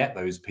then get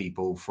those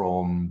people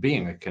from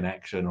being a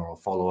connection or a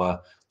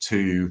follower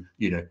to,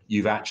 you know,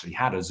 you've actually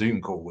had a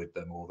Zoom call with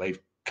them, or they've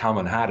come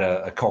and had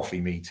a coffee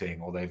meeting,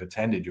 or they've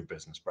attended your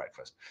business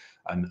breakfast.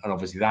 And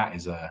obviously that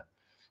is a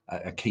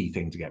key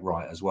thing to get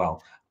right as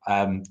well.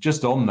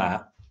 Just on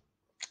that,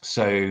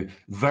 so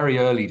very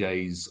early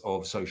days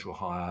of Social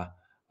Hire,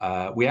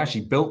 we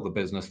actually built the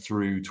business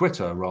through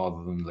Twitter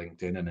rather than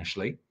LinkedIn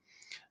initially.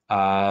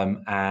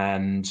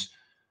 And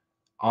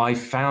I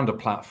found a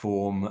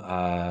platform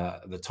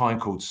at the time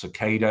called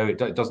Cicado.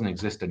 It doesn't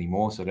exist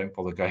anymore, so don't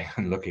bother going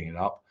and looking it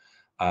up.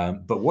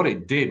 But what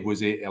it did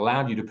was it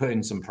allowed you to put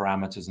in some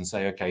parameters and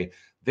say, okay,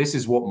 this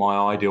is what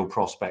my ideal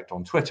prospect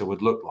on Twitter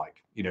would look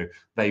like. You know,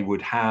 they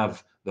would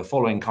have the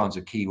following kinds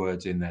of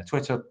keywords in their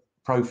Twitter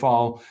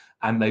profile,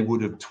 and they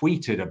would have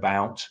tweeted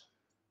about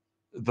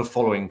the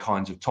following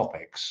kinds of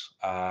topics.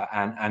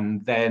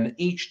 And then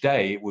each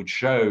day it would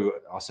show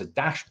us a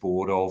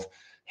dashboard of,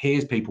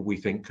 here's people we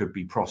think could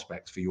be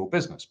prospects for your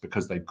business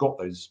because they've got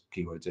those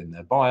keywords in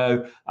their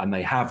bio and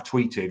they have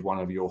tweeted one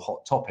of your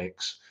hot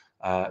topics,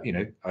 you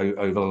know,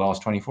 over the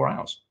last 24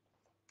 hours.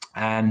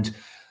 And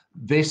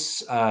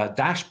this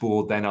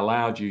dashboard then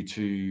allowed you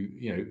to,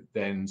 you know,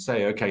 then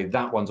say, okay,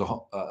 that one's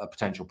a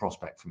potential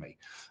prospect for me.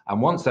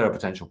 And once they're a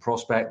potential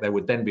prospect, there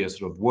would then be a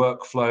sort of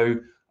workflow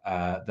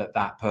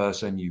that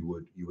person, you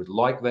would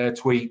like their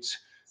tweet,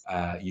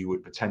 you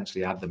would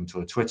potentially add them to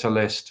a Twitter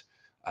list,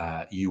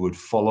 you would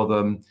follow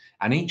them,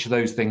 and each of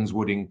those things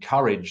would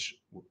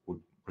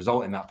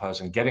result in that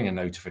person getting a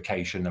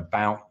notification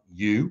about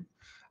you,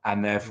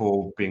 and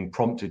therefore being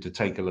prompted to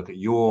take a look at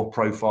your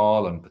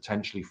profile and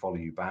potentially follow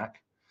you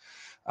back.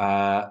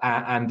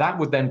 And that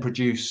would then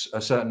produce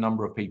a certain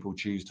number of people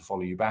choose to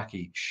follow you back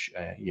each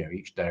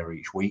day or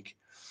each week.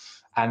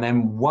 And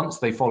then once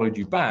they followed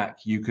you back,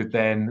 you could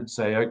then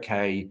say,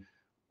 okay,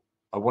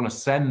 I want to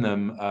send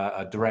them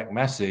a direct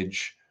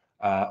message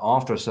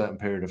after a certain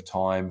period of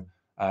time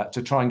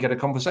to try and get a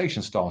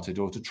conversation started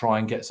or to try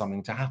and get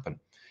something to happen.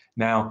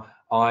 Now,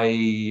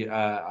 I've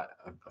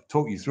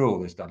talked you through all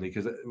this, Dudley,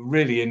 because it's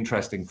really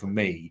interesting for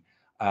me.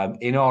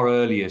 In our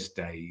earliest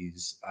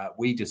days,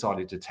 we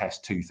decided to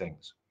test two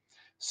things.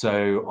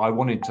 So I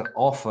wanted to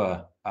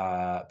offer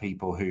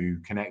people who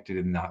connected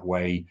in that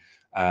way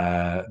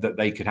that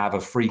they could have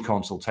a free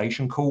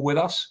consultation call with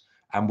us,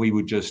 and we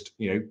would just,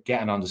 you know,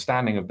 get an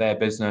understanding of their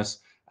business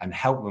and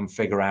help them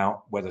figure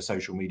out whether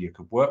social media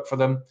could work for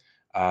them.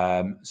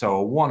 So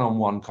a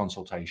one-on-one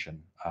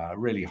consultation,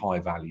 really high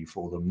value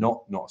for them,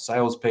 not a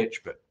sales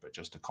pitch, but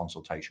just a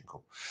consultation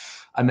call.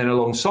 And then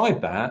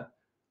alongside that,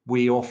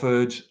 we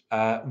offered,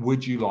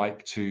 would you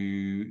like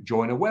to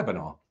join a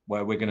webinar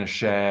where we're going to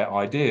share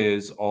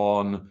ideas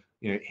on,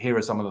 you know, here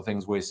are some of the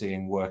things we're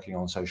seeing working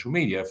on social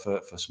media for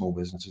small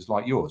businesses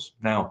like yours.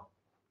 Now,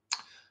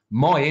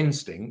 my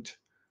instinct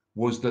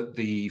was that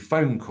the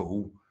phone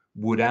call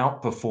would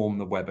outperform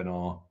the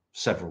webinar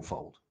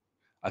several-fold.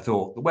 I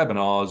thought the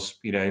webinars,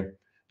 you know,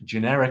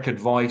 generic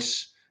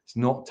advice, it's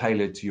not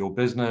tailored to your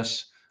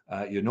business.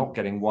 You're not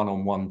getting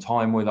one-on-one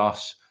time with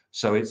us,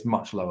 so it's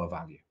much lower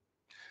value.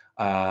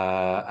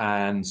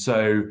 And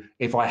so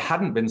if I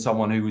hadn't been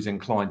someone who was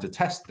inclined to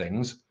test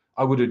things,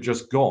 I would have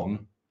just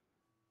gone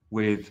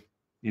with,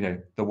 you know,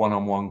 the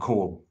one-on-one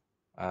call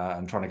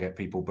and trying to get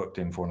people booked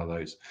in for one of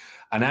those.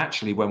 And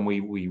actually, when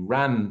we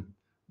ran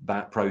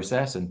that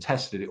process and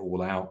tested it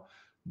all out,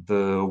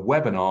 the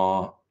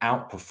webinar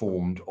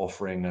outperformed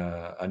offering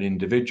an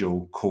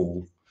individual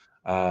call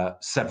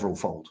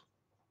several-fold.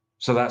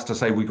 So that's to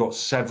say we got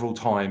several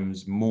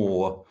times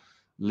more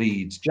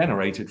leads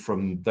generated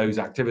from those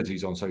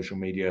activities on social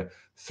media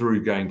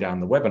through going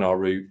down the webinar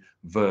route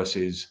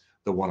versus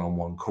the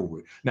one-on-one call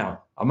route.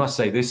 Now, I must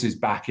say this is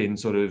back in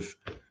sort of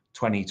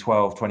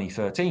 2012,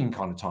 2013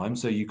 kind of time.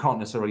 So you can't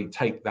necessarily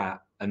take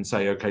that and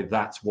say, okay,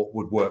 that's what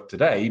would work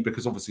today,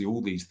 because obviously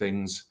all these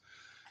things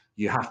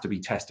you have to be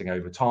testing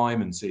over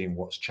time and seeing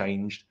what's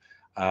changed.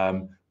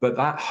 But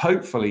that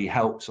hopefully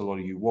helps a lot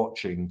of you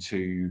watching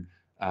to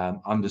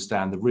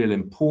understand the real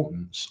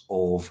importance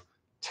of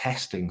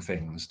testing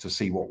things to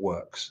see what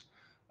works.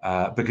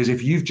 Because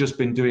if you've just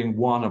been doing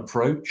one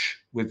approach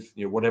with,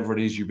 you know, whatever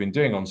it is you've been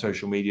doing on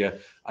social media,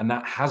 and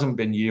that hasn't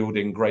been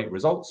yielding great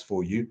results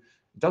for you,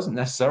 it doesn't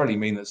necessarily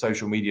mean that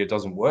social media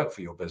doesn't work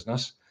for your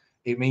business.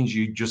 It means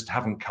you just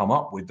haven't come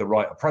up with the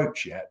right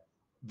approach yet.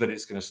 that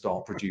it's going to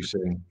start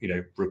producing,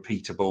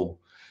 repeatable,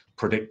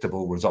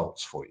 predictable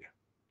results for you.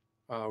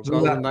 Oh, So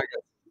golden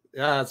nugget.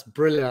 Yeah, it's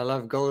brilliant. I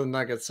love golden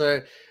nuggets.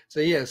 So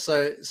there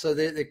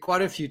are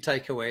quite a few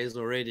takeaways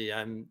already.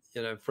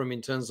 From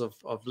in terms of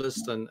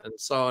list and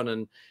so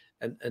on,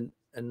 and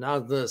now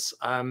this.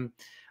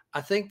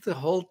 I think the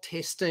whole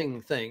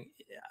testing thing.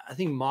 I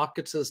think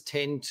marketers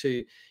tend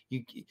to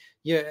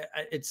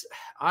It's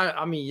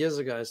I mean years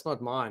ago. It's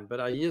not mine,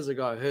 but years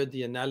ago I heard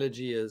the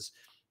analogy is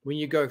when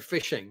you go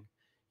fishing,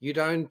 you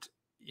don't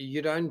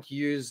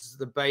use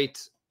the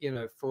bait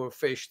for a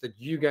fish that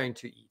you're going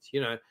to eat.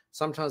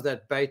 Sometimes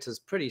that bait is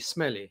pretty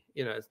smelly.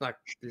 It's like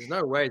there's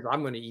no way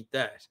I'm going to eat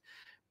that.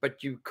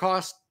 But you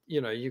cast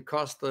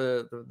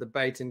the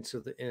bait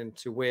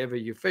into wherever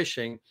you're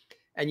fishing,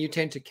 and you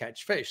tend to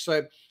catch fish.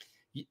 So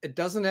it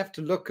doesn't have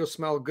to look or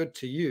smell good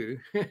to you,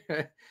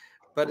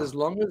 but as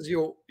long as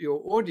your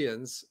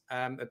audience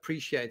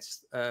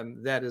appreciates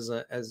that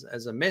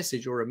as a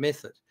message or a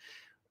method.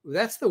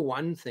 That's the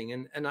one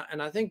thing, and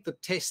I think the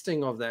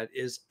testing of that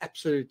is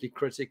absolutely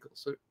critical.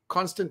 So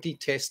constantly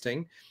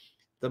testing.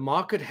 The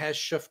market has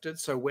shifted,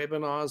 so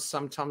webinars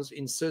sometimes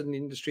in certain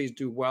industries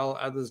do well,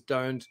 others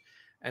don't,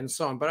 and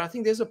so on. But I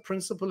think there's a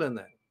principle in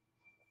that,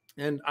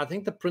 and I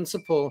think the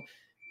principle,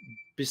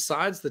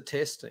 besides the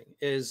testing,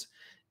 is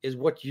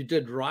what you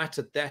did right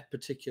at that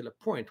particular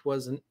point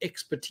was an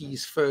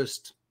expertise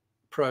first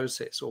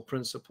process or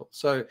principle.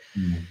 So.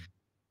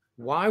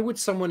 Why would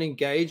someone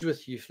engage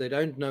with you if they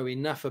don't know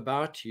enough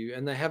about you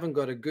and they haven't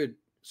got a good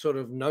sort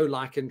of know,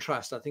 like, and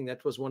trust? I think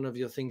that was one of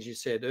your things you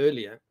said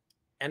earlier.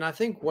 And I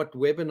think what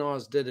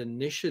webinars did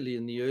initially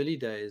in the early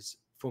days,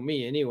 for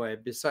me anyway,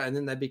 and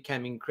then they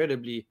became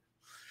incredibly,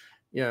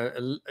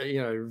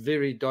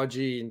 very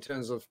dodgy in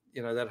terms of,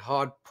 that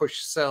hard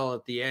push sell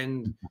at the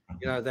end,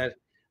 that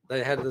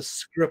they had the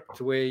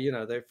script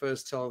where, they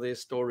first tell their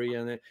story.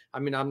 And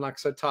I'm like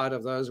so tired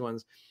of those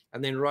ones.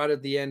 And then right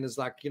at the end is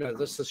like,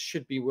 this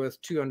should be worth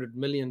 200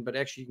 million, but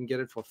actually you can get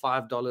it for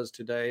 $5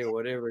 today or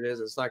whatever it is.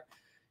 It's like,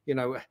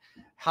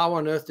 how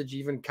on earth did you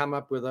even come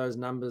up with those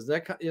numbers?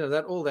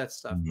 That all that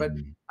stuff. But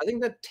I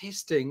think that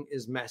testing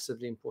is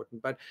massively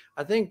important. But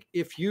I think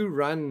if you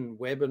run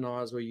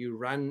webinars or you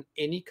run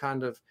any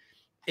kind of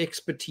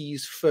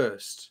expertise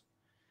first,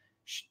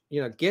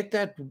 get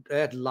that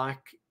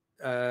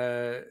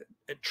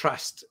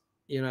trust,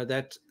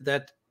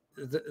 that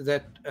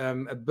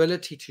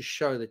ability to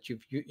show that you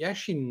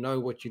actually know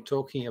what you're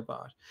talking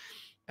about,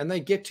 and they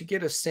get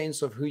a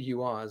sense of who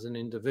you are as an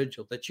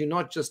individual, that you're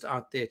not just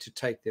out there to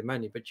take their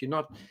money, but you're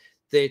not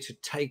there to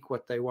take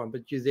what they want,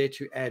 but you're there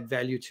to add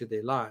value to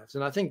their lives.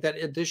 And I think that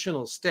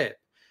additional step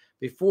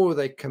before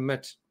they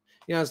commit,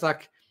 it's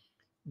like,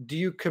 do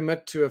you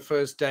commit to a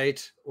first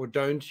date or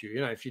don't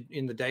you? If you're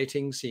in the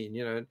dating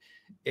scene,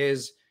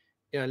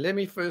 let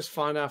me first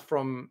find out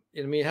from,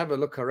 let me have a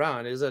look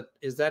around. Is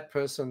that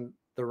person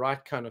the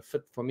right kind of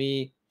fit for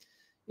me?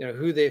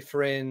 Who their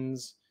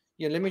friends?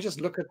 Let me just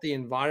look at the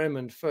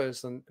environment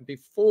first, and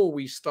before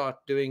we start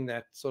doing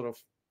that sort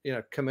of,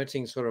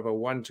 committing sort of a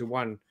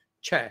one-to-one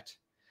chat.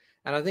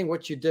 And I think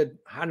what you did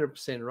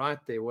 100% right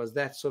there was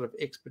that sort of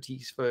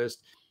expertise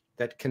first,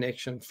 that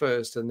connection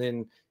first, and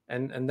then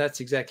and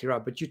that's exactly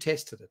right. But you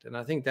tested it, and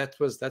I think that's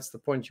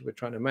the point you were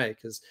trying to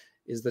make is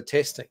the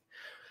testing.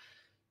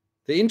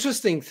 The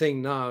interesting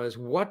thing now is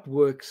what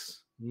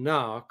works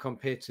now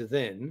compared to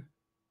then,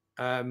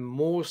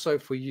 more so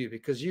for you,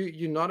 because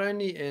you're not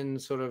only in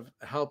sort of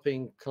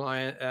helping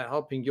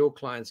your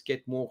clients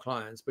get more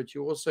clients, but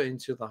you're also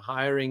into the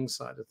hiring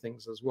side of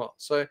things as well.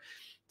 So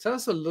tell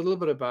us a little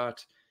bit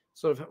about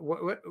sort of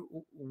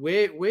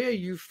where are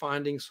you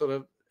finding sort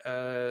of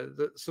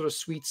the sort of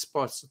sweet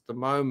spots at the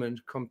moment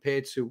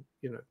compared to,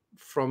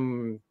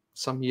 from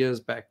some years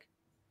back?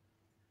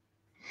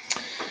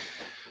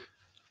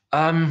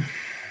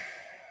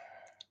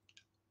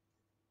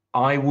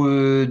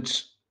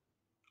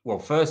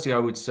 Firstly, I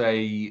would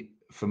say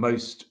for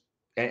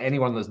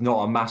anyone that's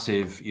not a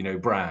massive,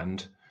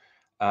 brand,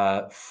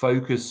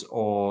 focus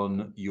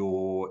on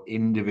your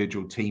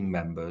individual team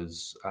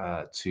members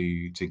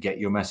to get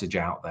your message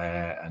out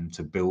there and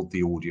to build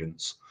the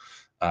audience,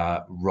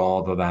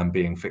 rather than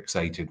being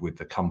fixated with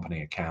the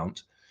company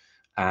account.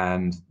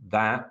 And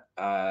that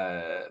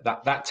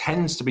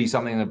tends to be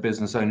something that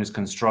business owners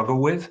can struggle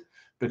with,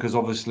 because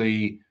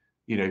obviously,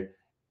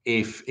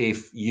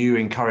 if you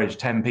encourage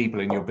 10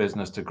 people in your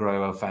business to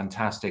grow a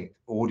fantastic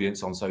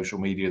audience on social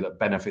media that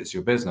benefits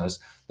your business,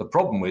 the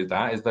problem with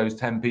that is those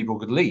 10 people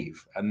could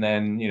leave, and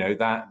then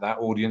that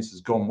audience has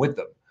gone with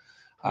them.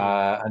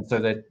 And so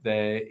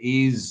there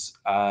is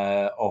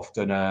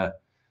often a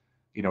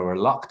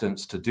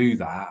reluctance to do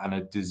that, and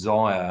a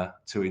desire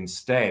to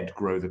instead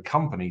grow the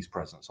company's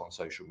presence on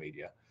social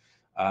media.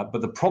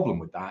 But the problem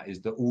with that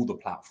is that all the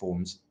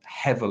platforms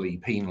heavily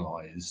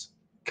penalize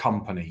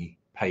company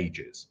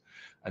pages.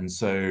 And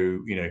so,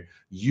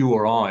 you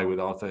or I, with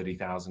our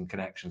 30,000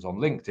 connections on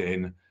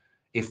LinkedIn,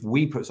 if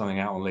we put something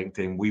out on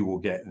LinkedIn, we will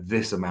get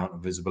this amount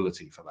of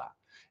visibility for that.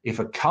 If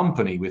a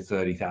company with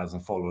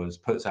 30,000 followers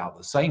puts out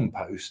the same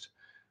post,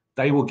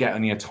 they will get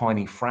only a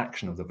tiny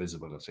fraction of the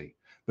visibility,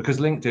 because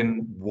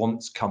LinkedIn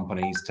wants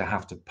companies to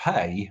have to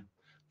pay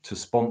to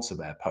sponsor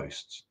their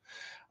posts.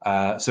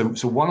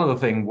 So one of the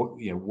things,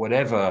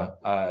 whatever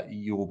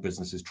your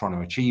business is trying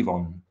to achieve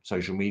on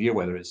social media,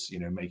 whether it's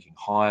making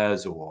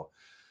hires or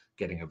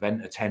getting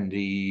event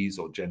attendees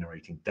or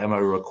generating demo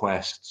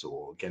requests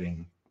or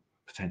getting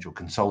potential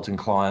consulting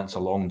clients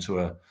along to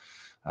a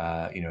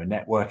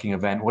networking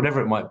event,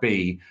 whatever it might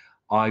be,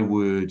 I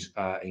would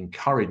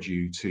encourage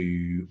you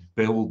to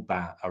build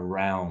that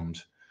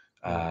around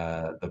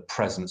the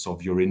presence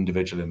of your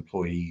individual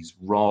employees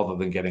rather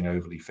than getting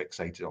overly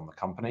fixated on the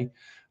company.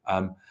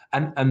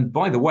 And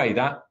by the way,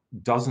 that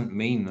doesn't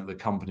mean that the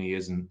company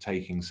isn't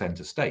taking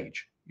center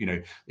stage.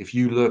 If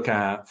you look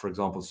at, for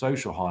example,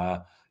 Social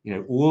Hire,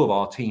 all of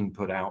our team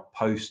put out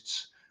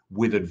posts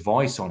with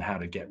advice on how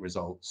to get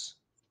results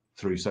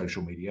through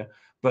social media,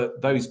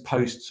 but those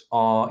posts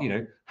are,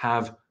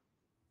 have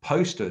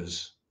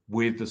posters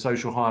with the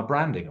Social Hire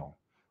branding on,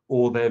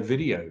 or their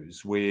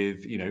videos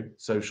with,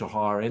 Social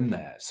Hire in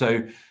there.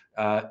 So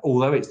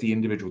although it's the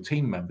individual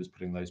team members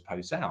putting those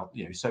posts out,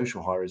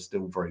 Social Hire is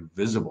still very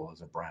visible as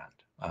a brand.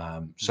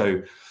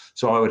 So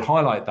I would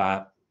highlight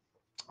that.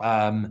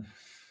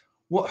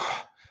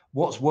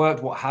 What's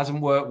worked, what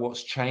hasn't worked,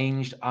 what's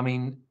changed? I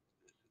mean,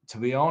 to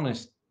be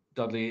honest,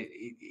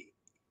 Dudley,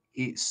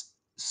 it's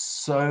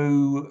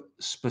so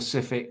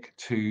specific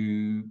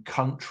to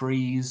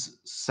countries,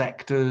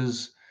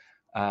 sectors,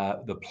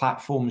 the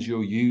platforms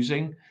you're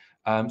using.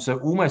 So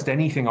almost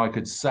anything I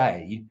could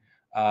say,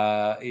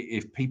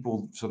 if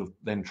people sort of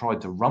then tried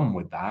to run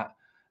with that,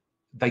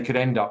 they could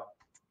end up,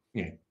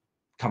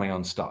 coming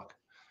unstuck.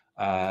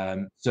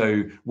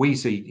 So we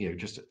see,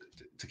 just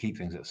to keep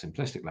things at a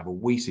simplistic level,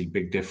 we see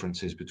big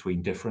differences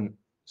between different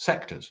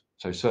sectors.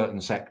 So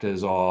certain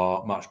sectors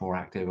are much more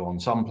active on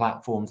some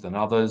platforms than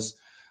others.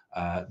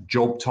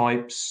 Job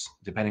types,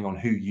 depending on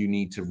who you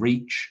need to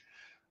reach.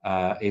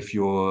 If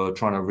you're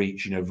trying to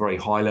reach, very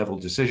high level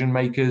decision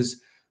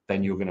makers,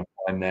 then you're going to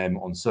find them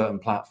on certain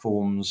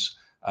platforms.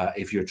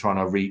 If you're trying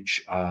to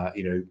reach,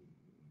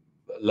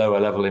 lower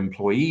level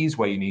employees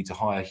where you need to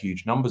hire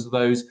huge numbers of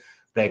those,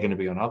 they're going to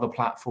be on other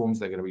platforms.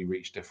 They're going to be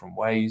reached different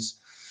ways.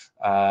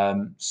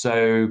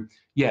 So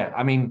yeah,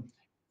 I mean,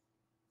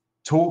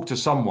 talk to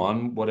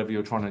someone, whatever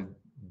you're trying to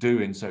do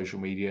in social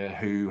media,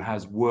 who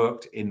has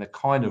worked in the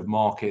kind of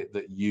market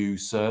that you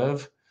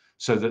serve,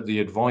 so that the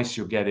advice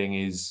you're getting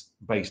is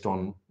based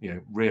on,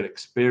 real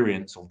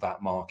experience of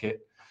that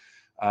market,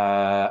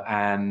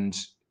 and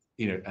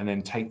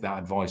then take that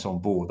advice on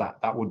board.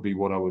 That would be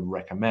what I would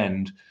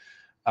recommend.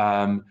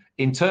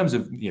 In terms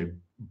of,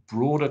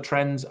 broader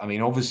trends, I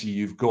mean, obviously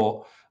you've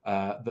got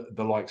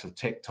the likes of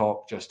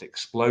TikTok just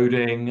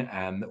exploding,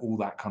 and all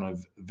that kind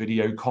of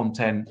video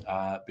content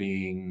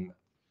being,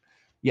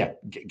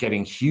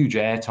 getting huge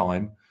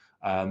airtime.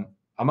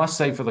 I must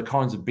say, for the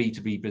kinds of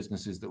B2B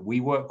businesses that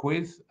we work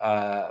with,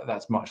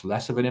 that's much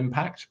less of an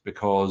impact,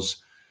 because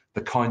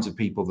the kinds of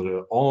people that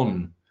are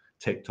on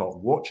TikTok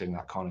watching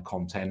that kind of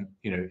content,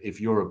 if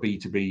you're a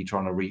B2B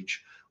trying to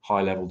reach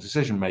high-level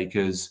decision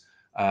makers,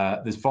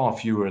 there's far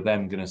fewer of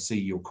them going to see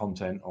your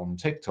content on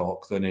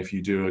TikTok than if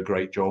you do a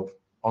great job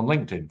on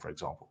LinkedIn, for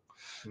example.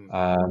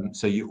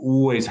 So you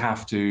always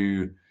have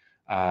to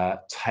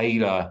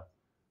tailor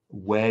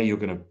where you're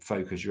going to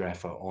focus your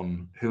effort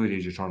on who it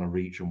is you're trying to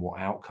reach and what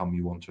outcome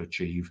you want to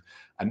achieve.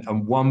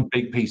 And one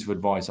big piece of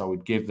advice I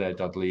would give there,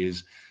 Dudley,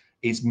 is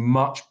it's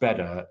much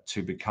better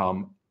to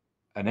become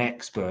an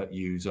expert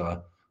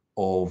user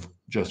of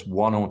just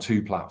one or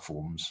two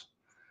platforms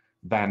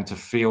than to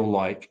feel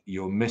like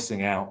you're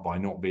missing out by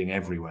not being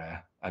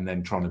everywhere and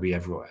then trying to be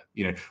everywhere.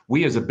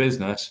 We as a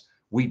business,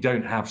 we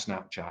don't have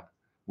Snapchat.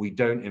 We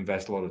don't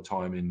invest a lot of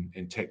time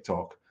in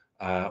TikTok.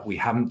 We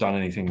haven't done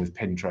anything with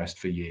Pinterest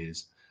for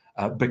years,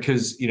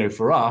 because,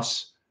 for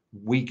us,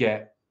 we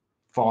get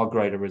far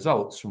greater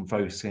results from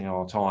focusing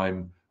our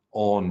time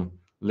on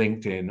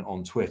LinkedIn,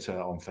 on Twitter,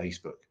 on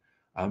Facebook.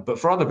 But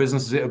for other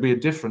businesses, it'll be a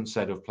different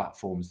set of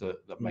platforms that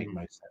make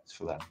most sense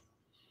for them.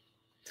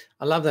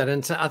 I love that.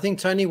 And I think,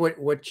 Tony,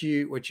 what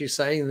you're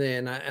saying there,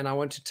 and I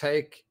want to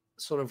take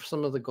sort of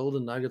some of the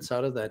golden nuggets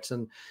out of that.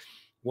 And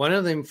one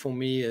of them for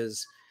me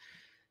is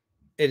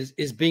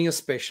being a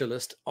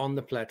specialist on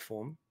the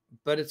platform,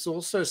 but it's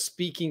also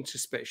speaking to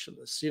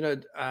specialists.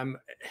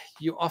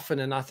 You often,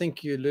 and I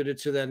think you alluded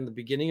to that in the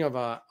beginning of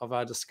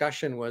our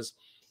discussion, was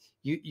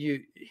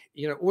you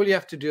all you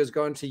have to do is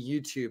go into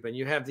YouTube, and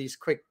you have this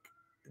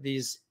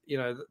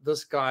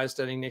guy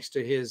standing next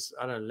to his,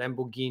 I don't know,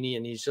 Lamborghini,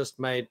 and he's just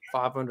made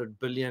 500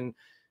 billion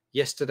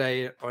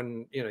yesterday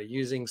on,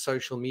 using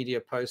social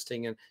media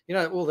posting, and,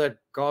 all that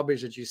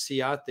garbage that you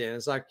see out there. And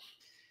it's like,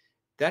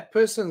 that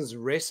person's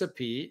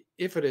recipe,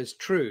 if it is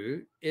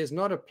true, is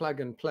not a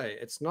plug and play.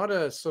 It's not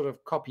a sort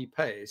of copy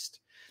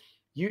paste.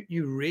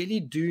 You really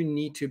do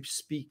need to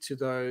speak to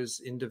those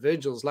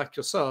individuals like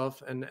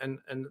yourself, and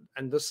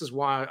this is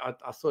why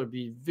I thought it'd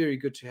be very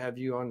good to have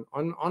you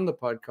on the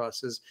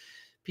podcast, is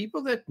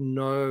people that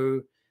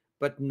know,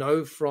 but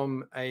know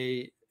from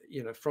a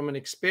from an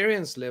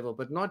experience level,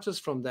 but not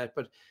just from that,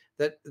 but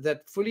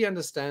that fully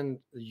understand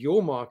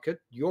your market,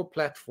 your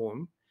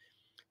platform,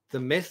 the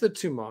method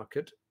to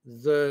market,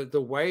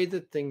 the way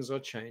that things are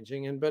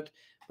changing, and but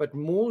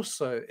more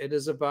so, it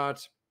is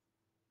about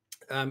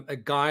a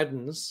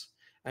guidance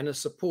and a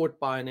support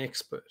by an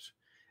expert,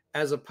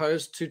 as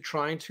opposed to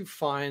trying to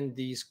find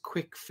these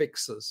quick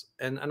fixes.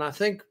 And I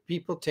think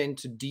people tend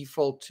to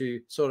default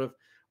to sort of,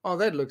 oh,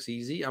 that looks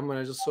easy, I'm going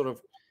to just sort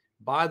of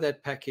buy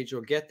that package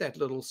or get that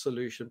little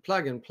solution,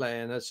 plug and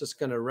play, and it's just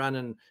going to run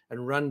and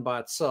run by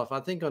itself. I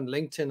think on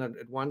LinkedIn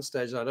at one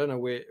stage, I don't know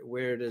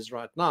where it is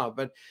right now,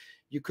 but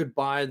you could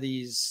buy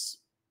these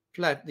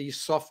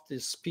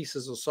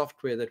pieces of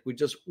software that would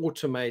just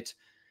automate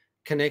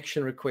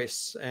connection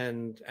requests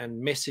and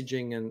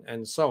messaging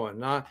and so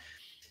on.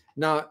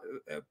 Now,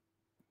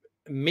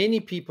 many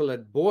people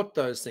had bought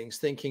those things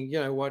thinking, you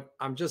know what,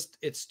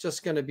 it's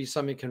just going to be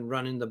something can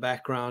run in the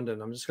background,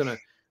 and I'm just going to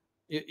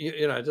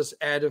just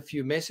add a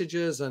few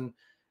messages, and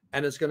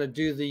it's going to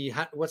do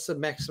what's the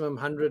maximum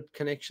 100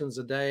 connections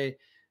a day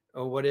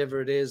or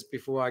whatever it is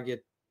before I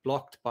get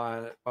blocked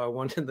by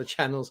one of the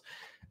channels.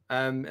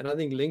 And I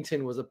think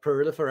LinkedIn was a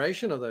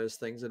proliferation of those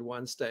things at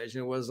one stage.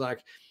 And it was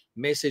like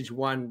message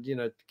one,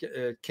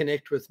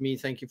 connect with me.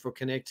 Thank you for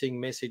connecting.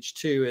 Message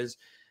two is,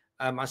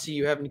 I see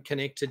you haven't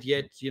connected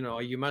yet.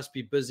 You must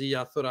be busy.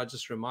 I thought I'd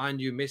just remind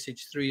you.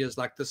 Message three is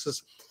like, this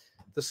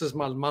is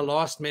my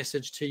last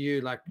message to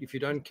you. Like, if you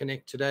don't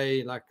connect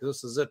today, like,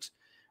 this is it.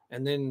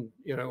 And then,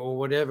 or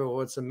whatever,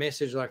 or it's a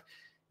message like,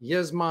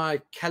 here's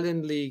my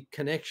Calendly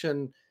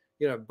connection,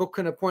 book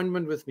an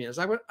appointment with me. It's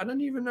like, I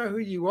don't even know who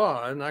you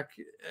are. And like,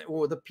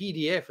 or the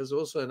PDF is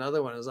also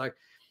another one. It's like,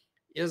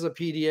 here's a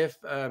PDF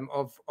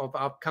of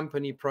our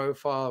company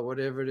profile,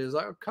 whatever it is.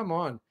 Like, oh, come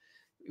on.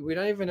 We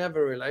don't even have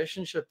a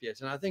relationship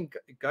yet. And I think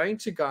going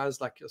to guys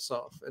like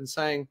yourself and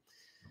saying,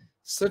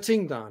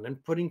 sitting down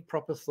and putting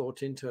proper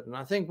thought into it. And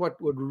I think what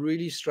would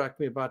really strike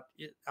me about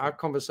our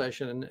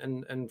conversation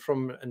and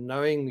from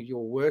knowing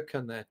your work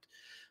on that,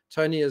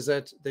 Tony, is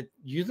that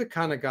you're the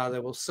kind of guy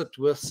that will sit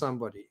with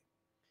somebody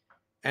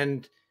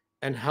and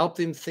help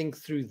them think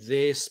through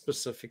their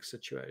specific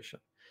situation.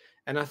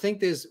 And I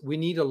think we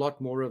need a lot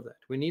more of that.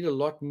 We need a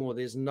lot more.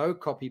 There's no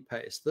copy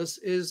paste. This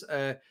is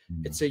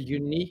it's a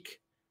unique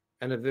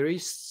and a very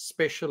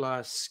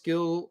specialized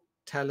skill,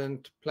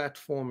 talent,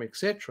 platform,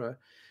 etc.,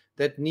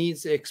 that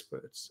needs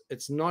experts.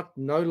 It's no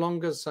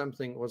longer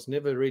something, was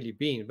never really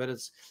been, but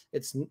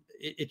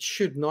it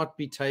should not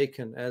be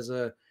taken as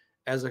a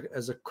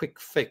quick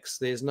fix.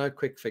 There's no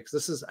quick fix.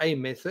 This is a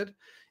method.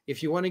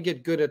 If you want to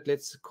get good at,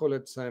 let's call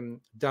it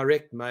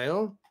direct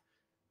mail,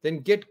 then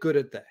get good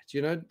at that.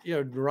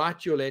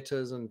 Write your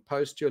letters and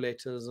post your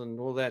letters and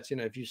all that.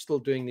 If you're still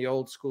doing the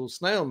old school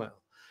snail mail.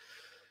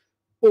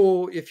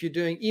 Or if you're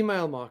doing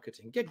email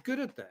marketing, get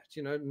good at that.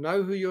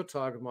 Know who your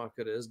target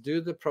market is,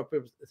 do the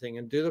proper thing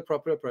and do the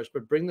proper approach,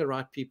 but bring the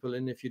right people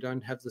in if you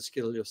don't have the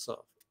skill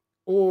yourself.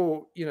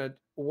 Or,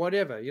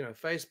 whatever,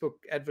 Facebook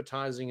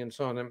advertising and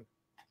so on, and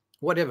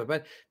whatever.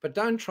 But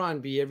don't try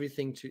and be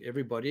everything to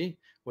everybody,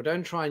 or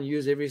don't try and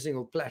use every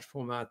single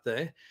platform out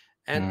there,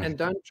 and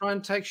don't try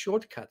and take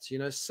shortcuts.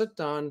 Sit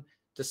down,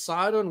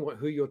 decide on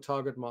who your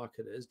target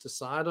market is,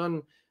 decide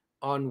on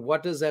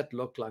what does that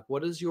look like?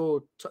 What is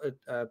your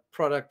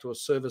product or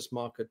service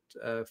market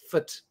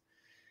fit?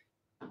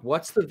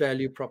 What's the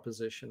value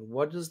proposition?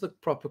 What is the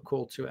proper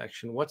call to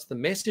action? What's the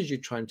message you're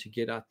trying to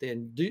get out there?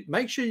 And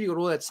make sure you got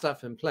all that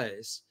stuff in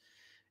place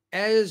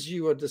as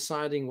you are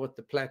deciding what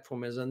the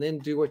platform is, and then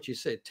do what you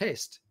said,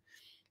 test.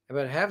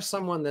 But have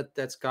someone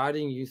that's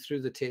guiding you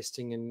through the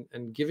testing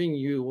and giving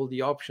you all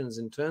the options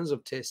in terms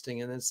of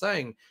testing, and then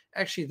saying,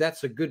 actually,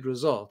 that's a good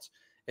result.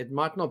 It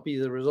might not be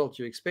the result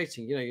you're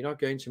expecting. You're not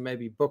going to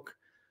maybe book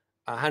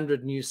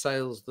 100 new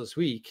sales this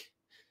week,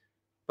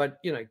 but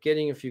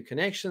getting a few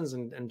connections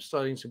and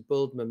starting to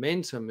build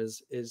momentum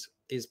is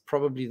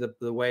probably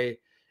the way,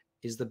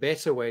 is the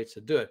better way to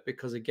do it,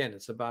 because again,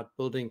 it's about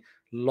building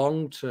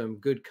long-term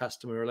good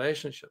customer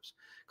relationships.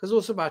 Because it's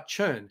also about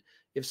churn.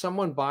 If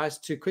someone buys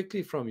too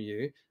quickly from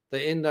you,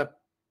 they end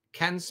up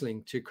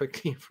canceling too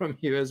quickly from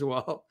you as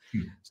well.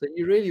 So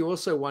you really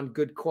also want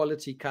good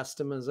quality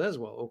customers as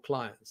well, or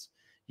clients.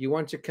 You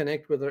want to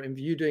connect with them. If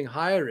you're doing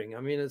hiring,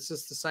 I mean, it's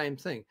just the same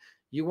thing.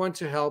 You want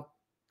to help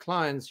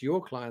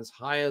your clients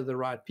hire the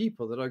right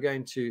people that are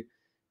going to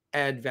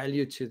add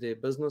value to their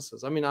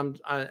businesses. I mean, I'm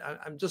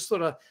just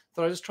thought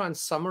I just try and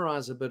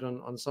summarize a bit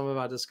on some of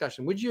our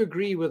discussion. Would you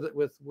agree with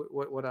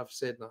what I've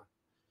said now?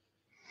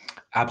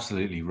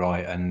 Absolutely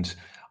right. And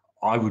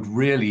I would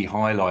really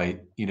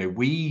highlight,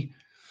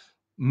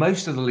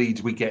 most of the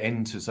leads we get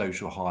into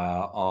Social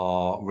Hire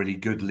are really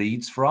good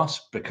leads for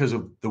us because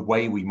of the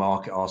way we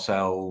market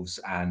ourselves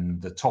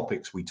and the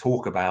topics we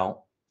talk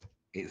about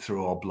it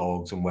through our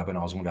blogs and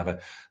webinars and whatever.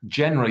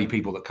 Generally,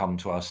 people that come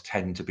to us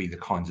tend to be the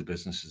kinds of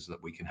businesses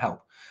that we can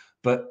help.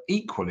 But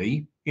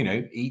equally,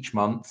 each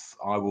month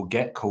I will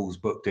get calls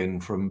booked in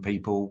from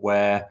people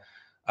where,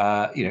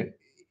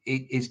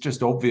 it's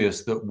just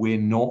obvious that we're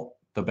not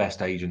the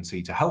best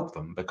agency to help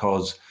them,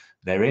 because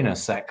they're in a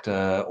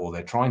sector or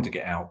they're trying to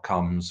get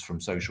outcomes from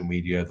social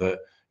media that,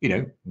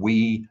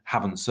 we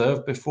haven't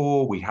served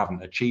before, we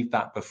haven't achieved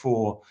that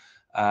before.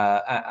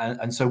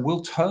 And so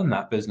we'll turn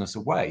that business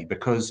away,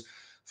 because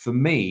for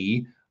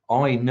me,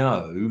 I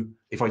know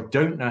if I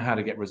don't know how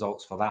to get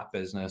results for that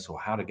business or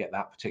how to get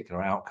that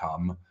particular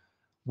outcome,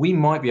 we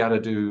might be able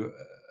to do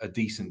a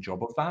decent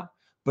job of that,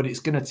 but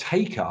it's going to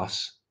take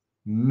us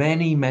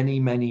many, many,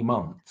 many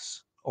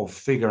months of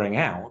figuring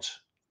out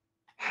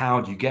how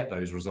do you get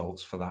those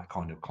results for that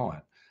kind of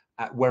client.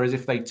 Whereas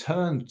if they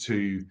turn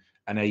to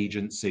an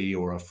agency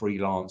or a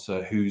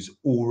freelancer who's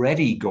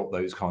already got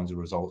those kinds of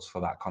results for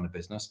that kind of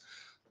business,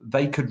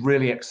 they could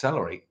really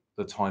accelerate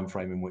the time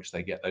frame in which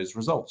they get those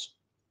results.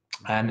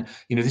 And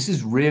this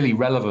is really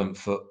relevant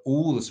for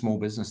all the small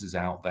businesses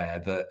out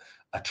there that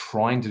are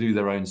trying to do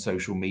their own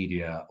social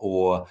media,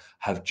 or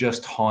have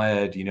just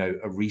hired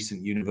a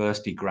recent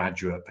university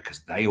graduate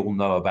because they all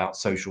know about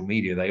social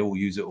media, they all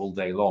use it all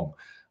day long,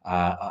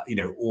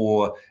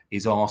 or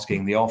is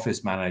asking the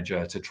office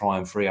manager to try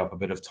and free up a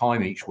bit of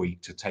time each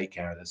week to take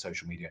care of their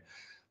social media.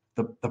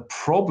 The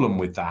problem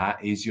with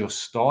that is you're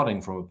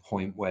starting from a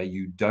point where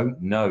you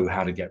don't know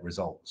how to get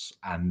results,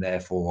 and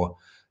therefore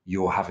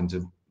you're having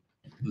to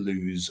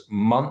lose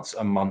months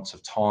and months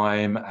of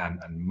time and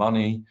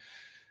money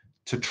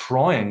to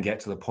try and get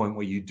to the point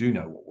where you do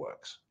know what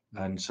works.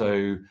 And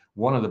so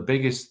one of the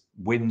biggest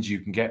wins you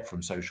can get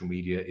from social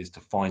media is to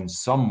find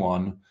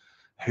someone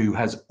who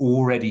has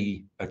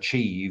already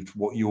achieved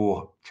what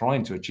you're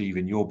trying to achieve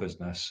in your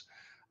business.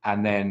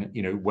 And then,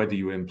 whether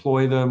you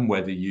employ them,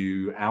 whether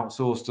you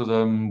outsource to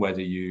them,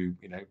 whether you,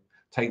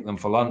 take them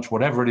for lunch,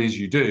 whatever it is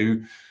you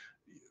do,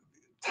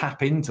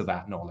 tap into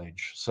that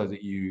knowledge so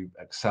that you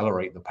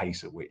accelerate the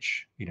pace at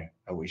which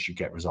you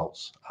get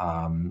results.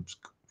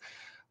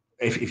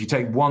 If you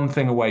take one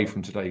thing away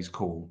from today's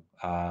call,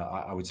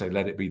 I would say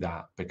let it be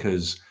that,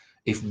 because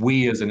if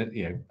we as a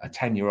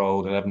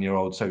 10-year-old,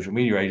 11-year-old social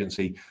media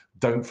agency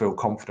don't feel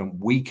confident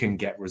we can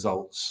get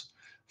results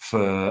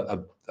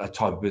for a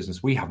type of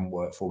business we haven't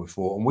worked for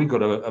before, and we've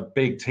got a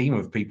big team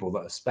of people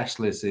that are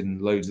specialists in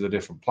loads of the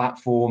different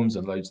platforms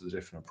and loads of the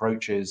different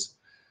approaches,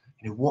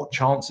 what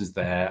chance is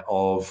there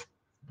of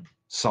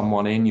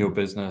someone in your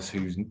business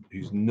who's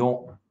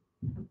not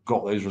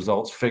got those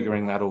results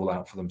figuring that all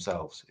out for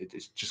themselves?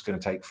 It's just going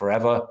to take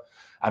forever,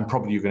 and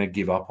probably you're going to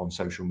give up on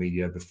social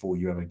media before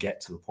you ever get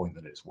to the point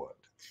that it's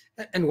worked,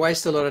 and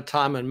waste a lot of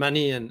time and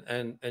money,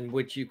 and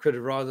which you could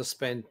rather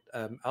spend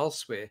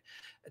elsewhere.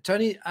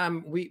 Tony,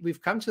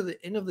 we've come to the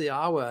end of the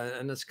hour,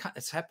 and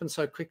it's happened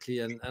so quickly,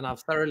 and I've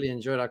thoroughly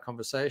enjoyed our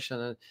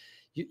conversation. And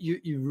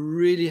you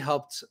really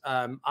helped,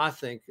 I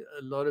think,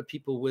 a lot of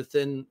people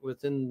within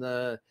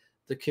the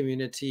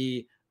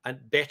community and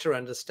better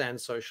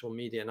understand social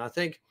media. And I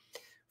think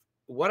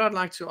what I'd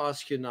like to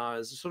ask you now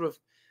is sort of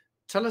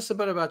tell us a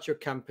bit about your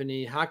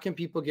company. How can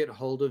people get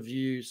hold of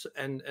you,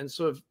 and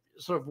sort of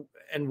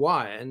and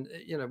why, and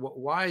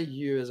why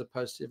you as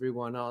opposed to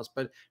everyone else?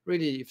 But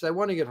really, if they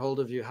want to get hold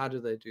of you, how do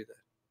they do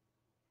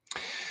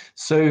that?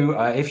 So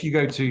if you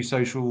go to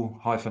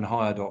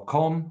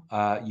social-hire.com,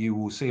 you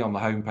will see on the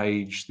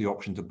homepage the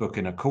option to book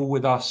in a call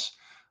with us.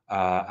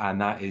 And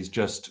that is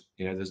just,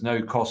 there's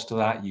no cost to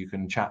that. You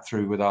can chat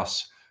through with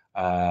us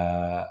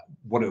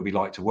what it would be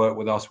like to work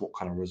with us, what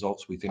kind of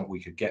results we think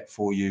we could get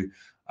for you.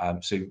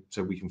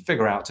 So we can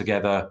figure out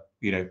together,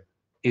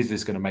 is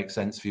this going to make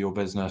sense for your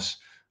business?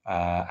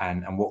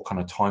 And what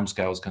kind of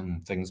timescales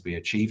can things be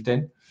achieved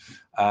in?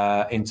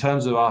 In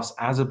terms of us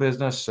as a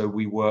business, so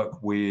we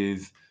work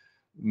with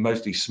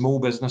mostly small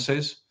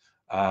businesses,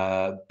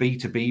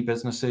 B2B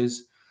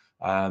businesses.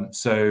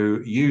 So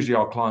usually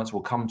our clients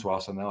will come to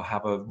us and they'll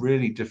have a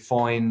really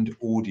defined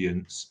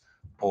audience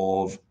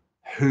of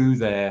who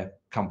their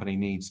company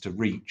needs to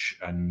reach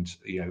and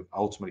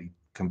ultimately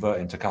convert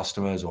into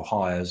customers or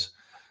hires,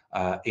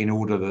 in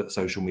order that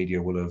social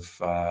media will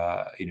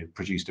have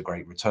produced a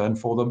great return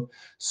for them.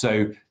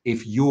 So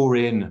if you're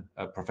in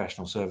a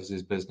professional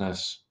services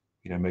business,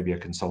 maybe a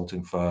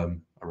consulting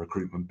firm, a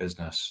recruitment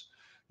business,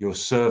 you're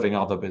serving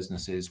other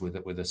businesses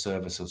with a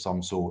service of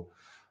some sort,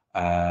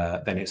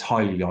 then it's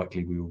highly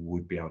likely we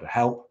would be able to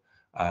help,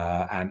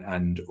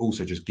 and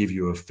also just give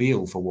you a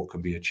feel for what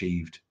can be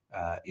achieved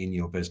in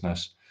your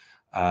business.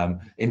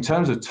 In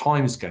terms of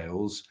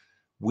timescales,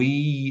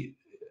 we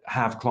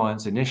have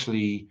clients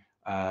initially,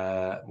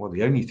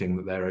 the only thing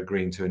that they're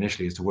agreeing to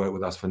initially is to work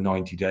with us for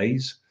 90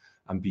 days.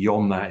 And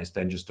beyond that, it's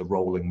then just a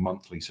rolling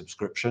monthly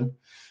subscription.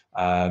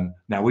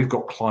 Now, we've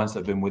got clients that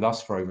have been with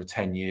us for over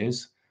 10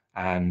 years.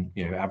 And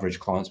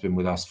average client's been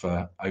with us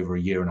for over a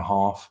year and a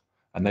half,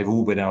 and they've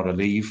all been able to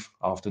leave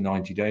after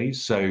 90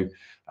 days. So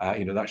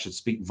that should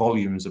speak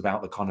volumes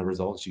about the kind of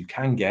results you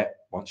can get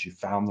once you've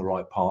found the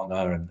right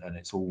partner, and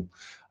it's all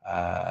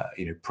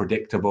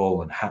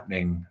predictable and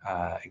happening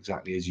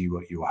exactly as you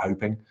were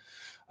hoping.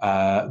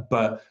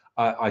 But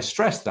I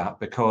stress that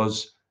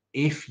because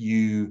if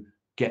you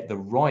get the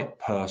right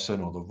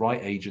person or the right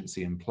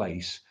agency in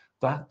place,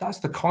 that's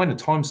the kind of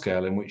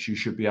timescale in which you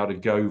should be able to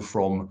go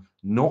from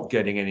not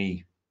getting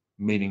any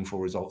meaningful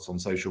results on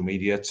social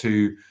media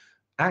to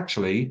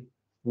actually,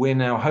 we're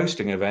now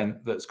hosting an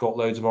event that's got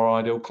loads of our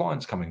ideal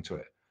clients coming to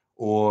it.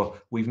 Or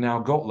we've now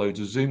got loads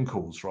of Zoom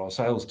calls for our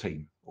sales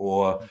team,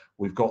 or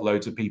we've got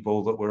loads of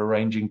people that we're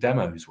arranging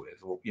demos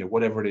with, or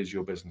whatever it is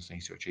your business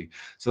needs to achieve.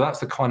 So that's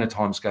the kind of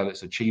timescale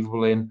it's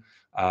achievable in.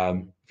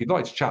 If you'd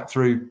like to chat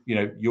through,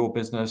 your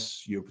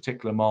business, your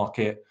particular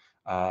market,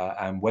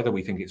 and whether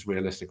we think it's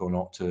realistic or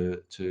not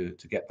to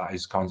get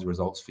those kinds of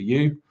results for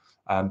you,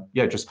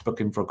 just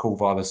book in for a call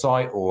via the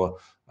site, or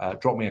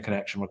drop me a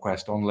connection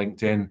request on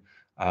LinkedIn.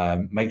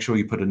 Make sure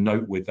you put a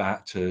note with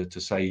that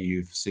to say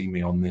you've seen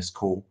me on this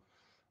call.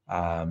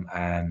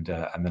 And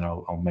then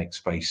I'll make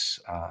space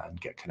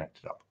and get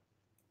connected up.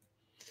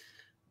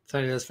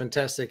 Tony, that's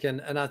fantastic,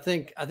 and I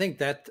think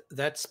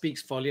that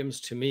speaks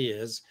volumes to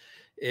me.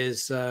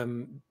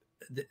 Some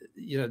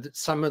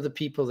of the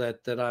people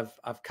that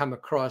I've come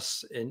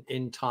across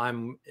in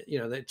time,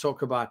 they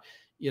talk about,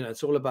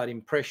 it's all about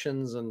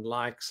impressions and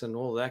likes and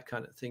all that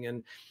kind of thing,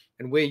 and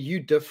where you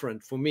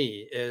different for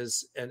me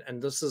is,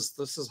 and this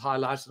is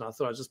highlighted, and I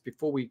thought just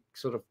before we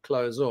sort of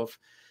close off,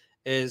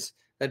 is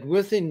that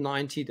within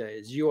 90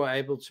 days, you are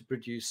able to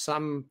produce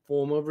some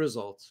form of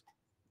results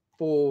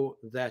for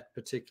that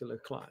particular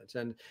client.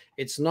 And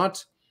it's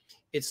not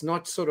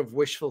sort of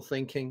wishful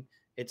thinking.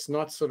 It's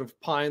not sort of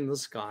pie in the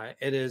sky.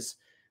 It is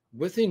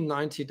within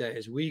 90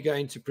 days, we're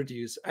going to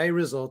produce a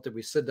result that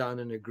we sit down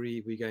and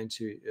agree we're going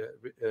to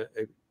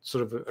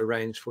sort of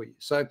arrange for you.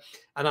 So,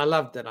 and I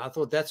love that. I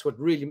thought that's what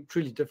really,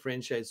 truly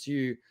differentiates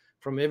you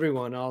from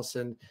everyone else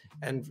and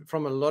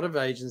from a lot of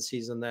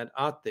agencies and that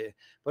out there,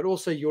 but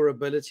also your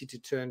ability to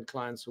turn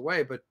clients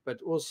away, but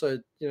also,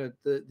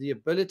 the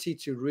ability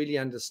to really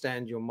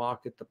understand your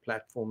market, the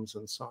platforms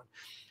and so on.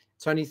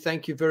 Tony,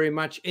 thank you very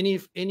much. Any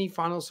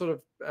final sort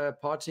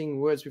of parting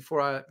words before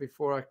I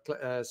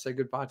say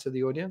goodbye to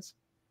the audience?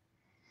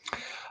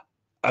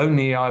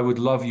 Only I would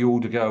love you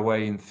all to go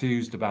away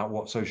enthused about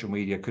what social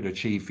media could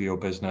achieve for your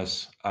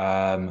business.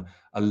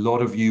 A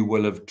lot of you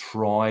will have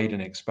tried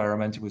and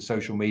experimented with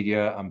social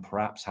media and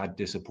perhaps had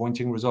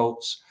disappointing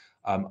results.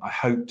 I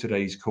hope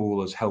today's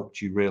call has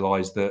helped you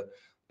realize that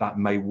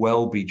may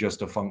well be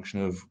just a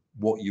function of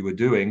what you were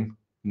doing,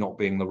 not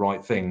being the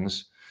right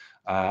things.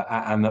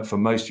 And that for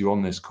most of you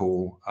on this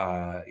call,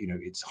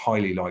 it's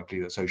highly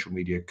likely that social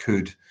media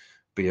could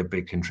be a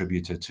big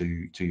contributor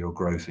to your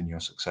growth and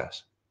your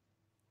success.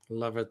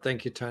 Love it.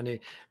 Thank you,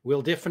 Tony.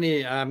 We'll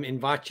definitely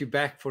invite you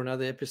back for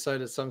another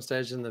episode at some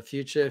stage in the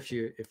future if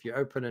you're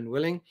open and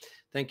willing.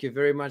 Thank you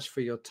very much for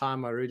your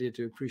time. I really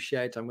do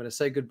appreciate. I'm going to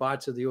say goodbye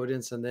to the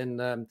audience and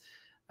then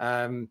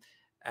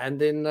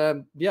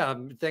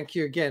thank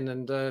you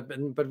again.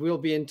 But we'll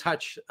be in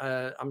touch.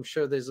 I'm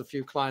sure there's a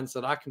few clients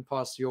that I can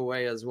pass your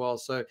way as well.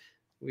 So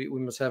we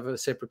must have a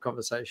separate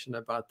conversation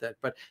about that.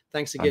 But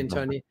thanks again,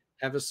 Tony.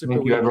 Have a super week.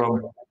 Thank you,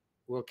 everyone.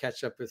 We'll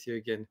catch up with you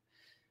again.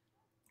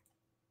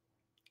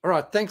 All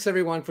right. Thanks,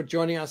 everyone, for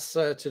joining us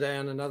today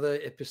on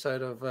another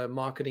episode of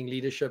Marketing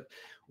Leadership,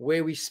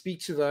 where we speak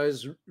to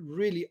those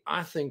really,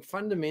 I think,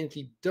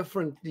 fundamentally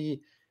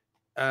differently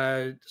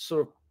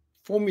sort of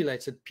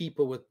formulated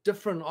people with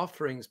different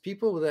offerings,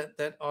 people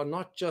that are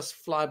not just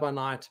fly by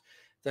night,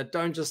 that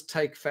don't just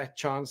take fat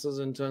chances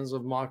in terms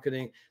of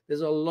marketing. There's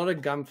a lot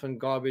of gumph and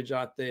garbage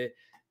out there.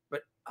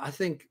 But I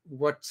think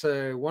what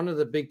one of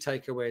the big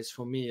takeaways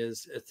for me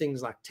is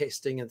things like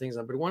testing and things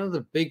like that. But one of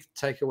the big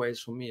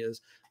takeaways for me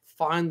is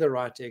find the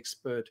right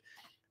expert,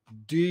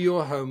 do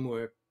your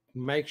homework,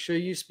 make sure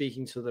you're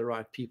speaking to the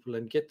right people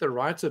and get the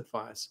right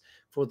advice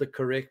for the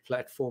correct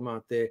platform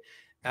out there.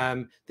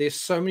 There's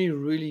so many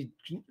really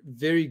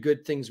very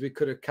good things we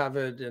could have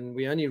covered, and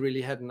we only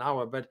really had an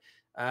hour, but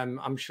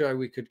I'm sure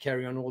we could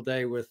carry on all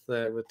day with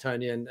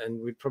Tony, and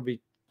we'd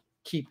probably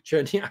keep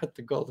churning out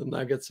the golden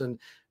nuggets. And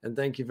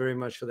thank you very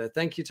much for that.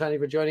 Thank you, Tony,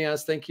 for joining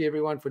us. Thank you,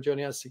 everyone, for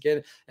joining us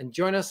again. And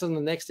join us in the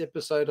next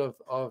episode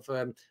of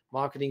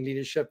Marketing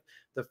Leadership,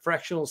 the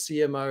Fractional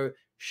CMO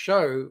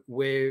show,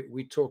 where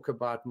we talk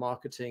about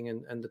marketing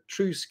and the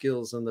true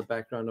skills and the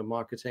background of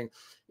marketing.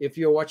 If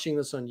you're watching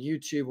this on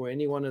YouTube or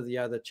any one of the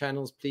other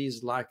channels,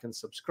 please like and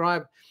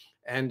subscribe,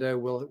 and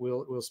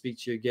we'll speak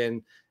to you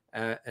again.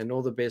 And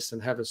all the best,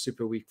 and have a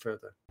super week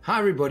further. Hi,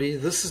 everybody.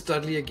 This is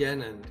Dudley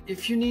again. And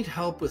if you need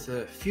help with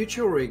a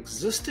future or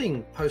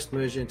existing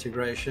post-merger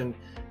integration,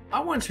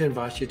 I want to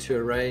invite you to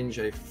arrange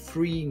a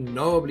free,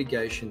 no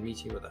obligation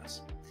meeting with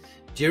us.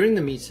 During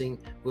the meeting,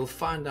 we'll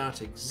find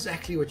out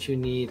exactly what you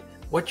need,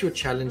 what your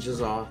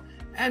challenges are,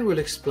 and we'll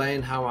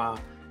explain how our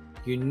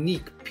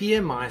unique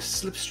PMI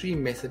slipstream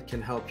method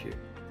can help you.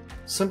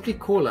 Simply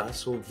call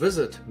us or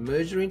visit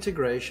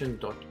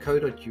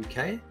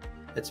mergerintegration.co.uk.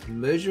 That's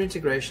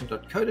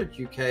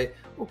mergerintegration.co.uk,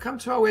 or come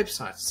to our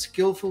website,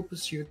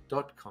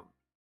 skillfulpursuit.com.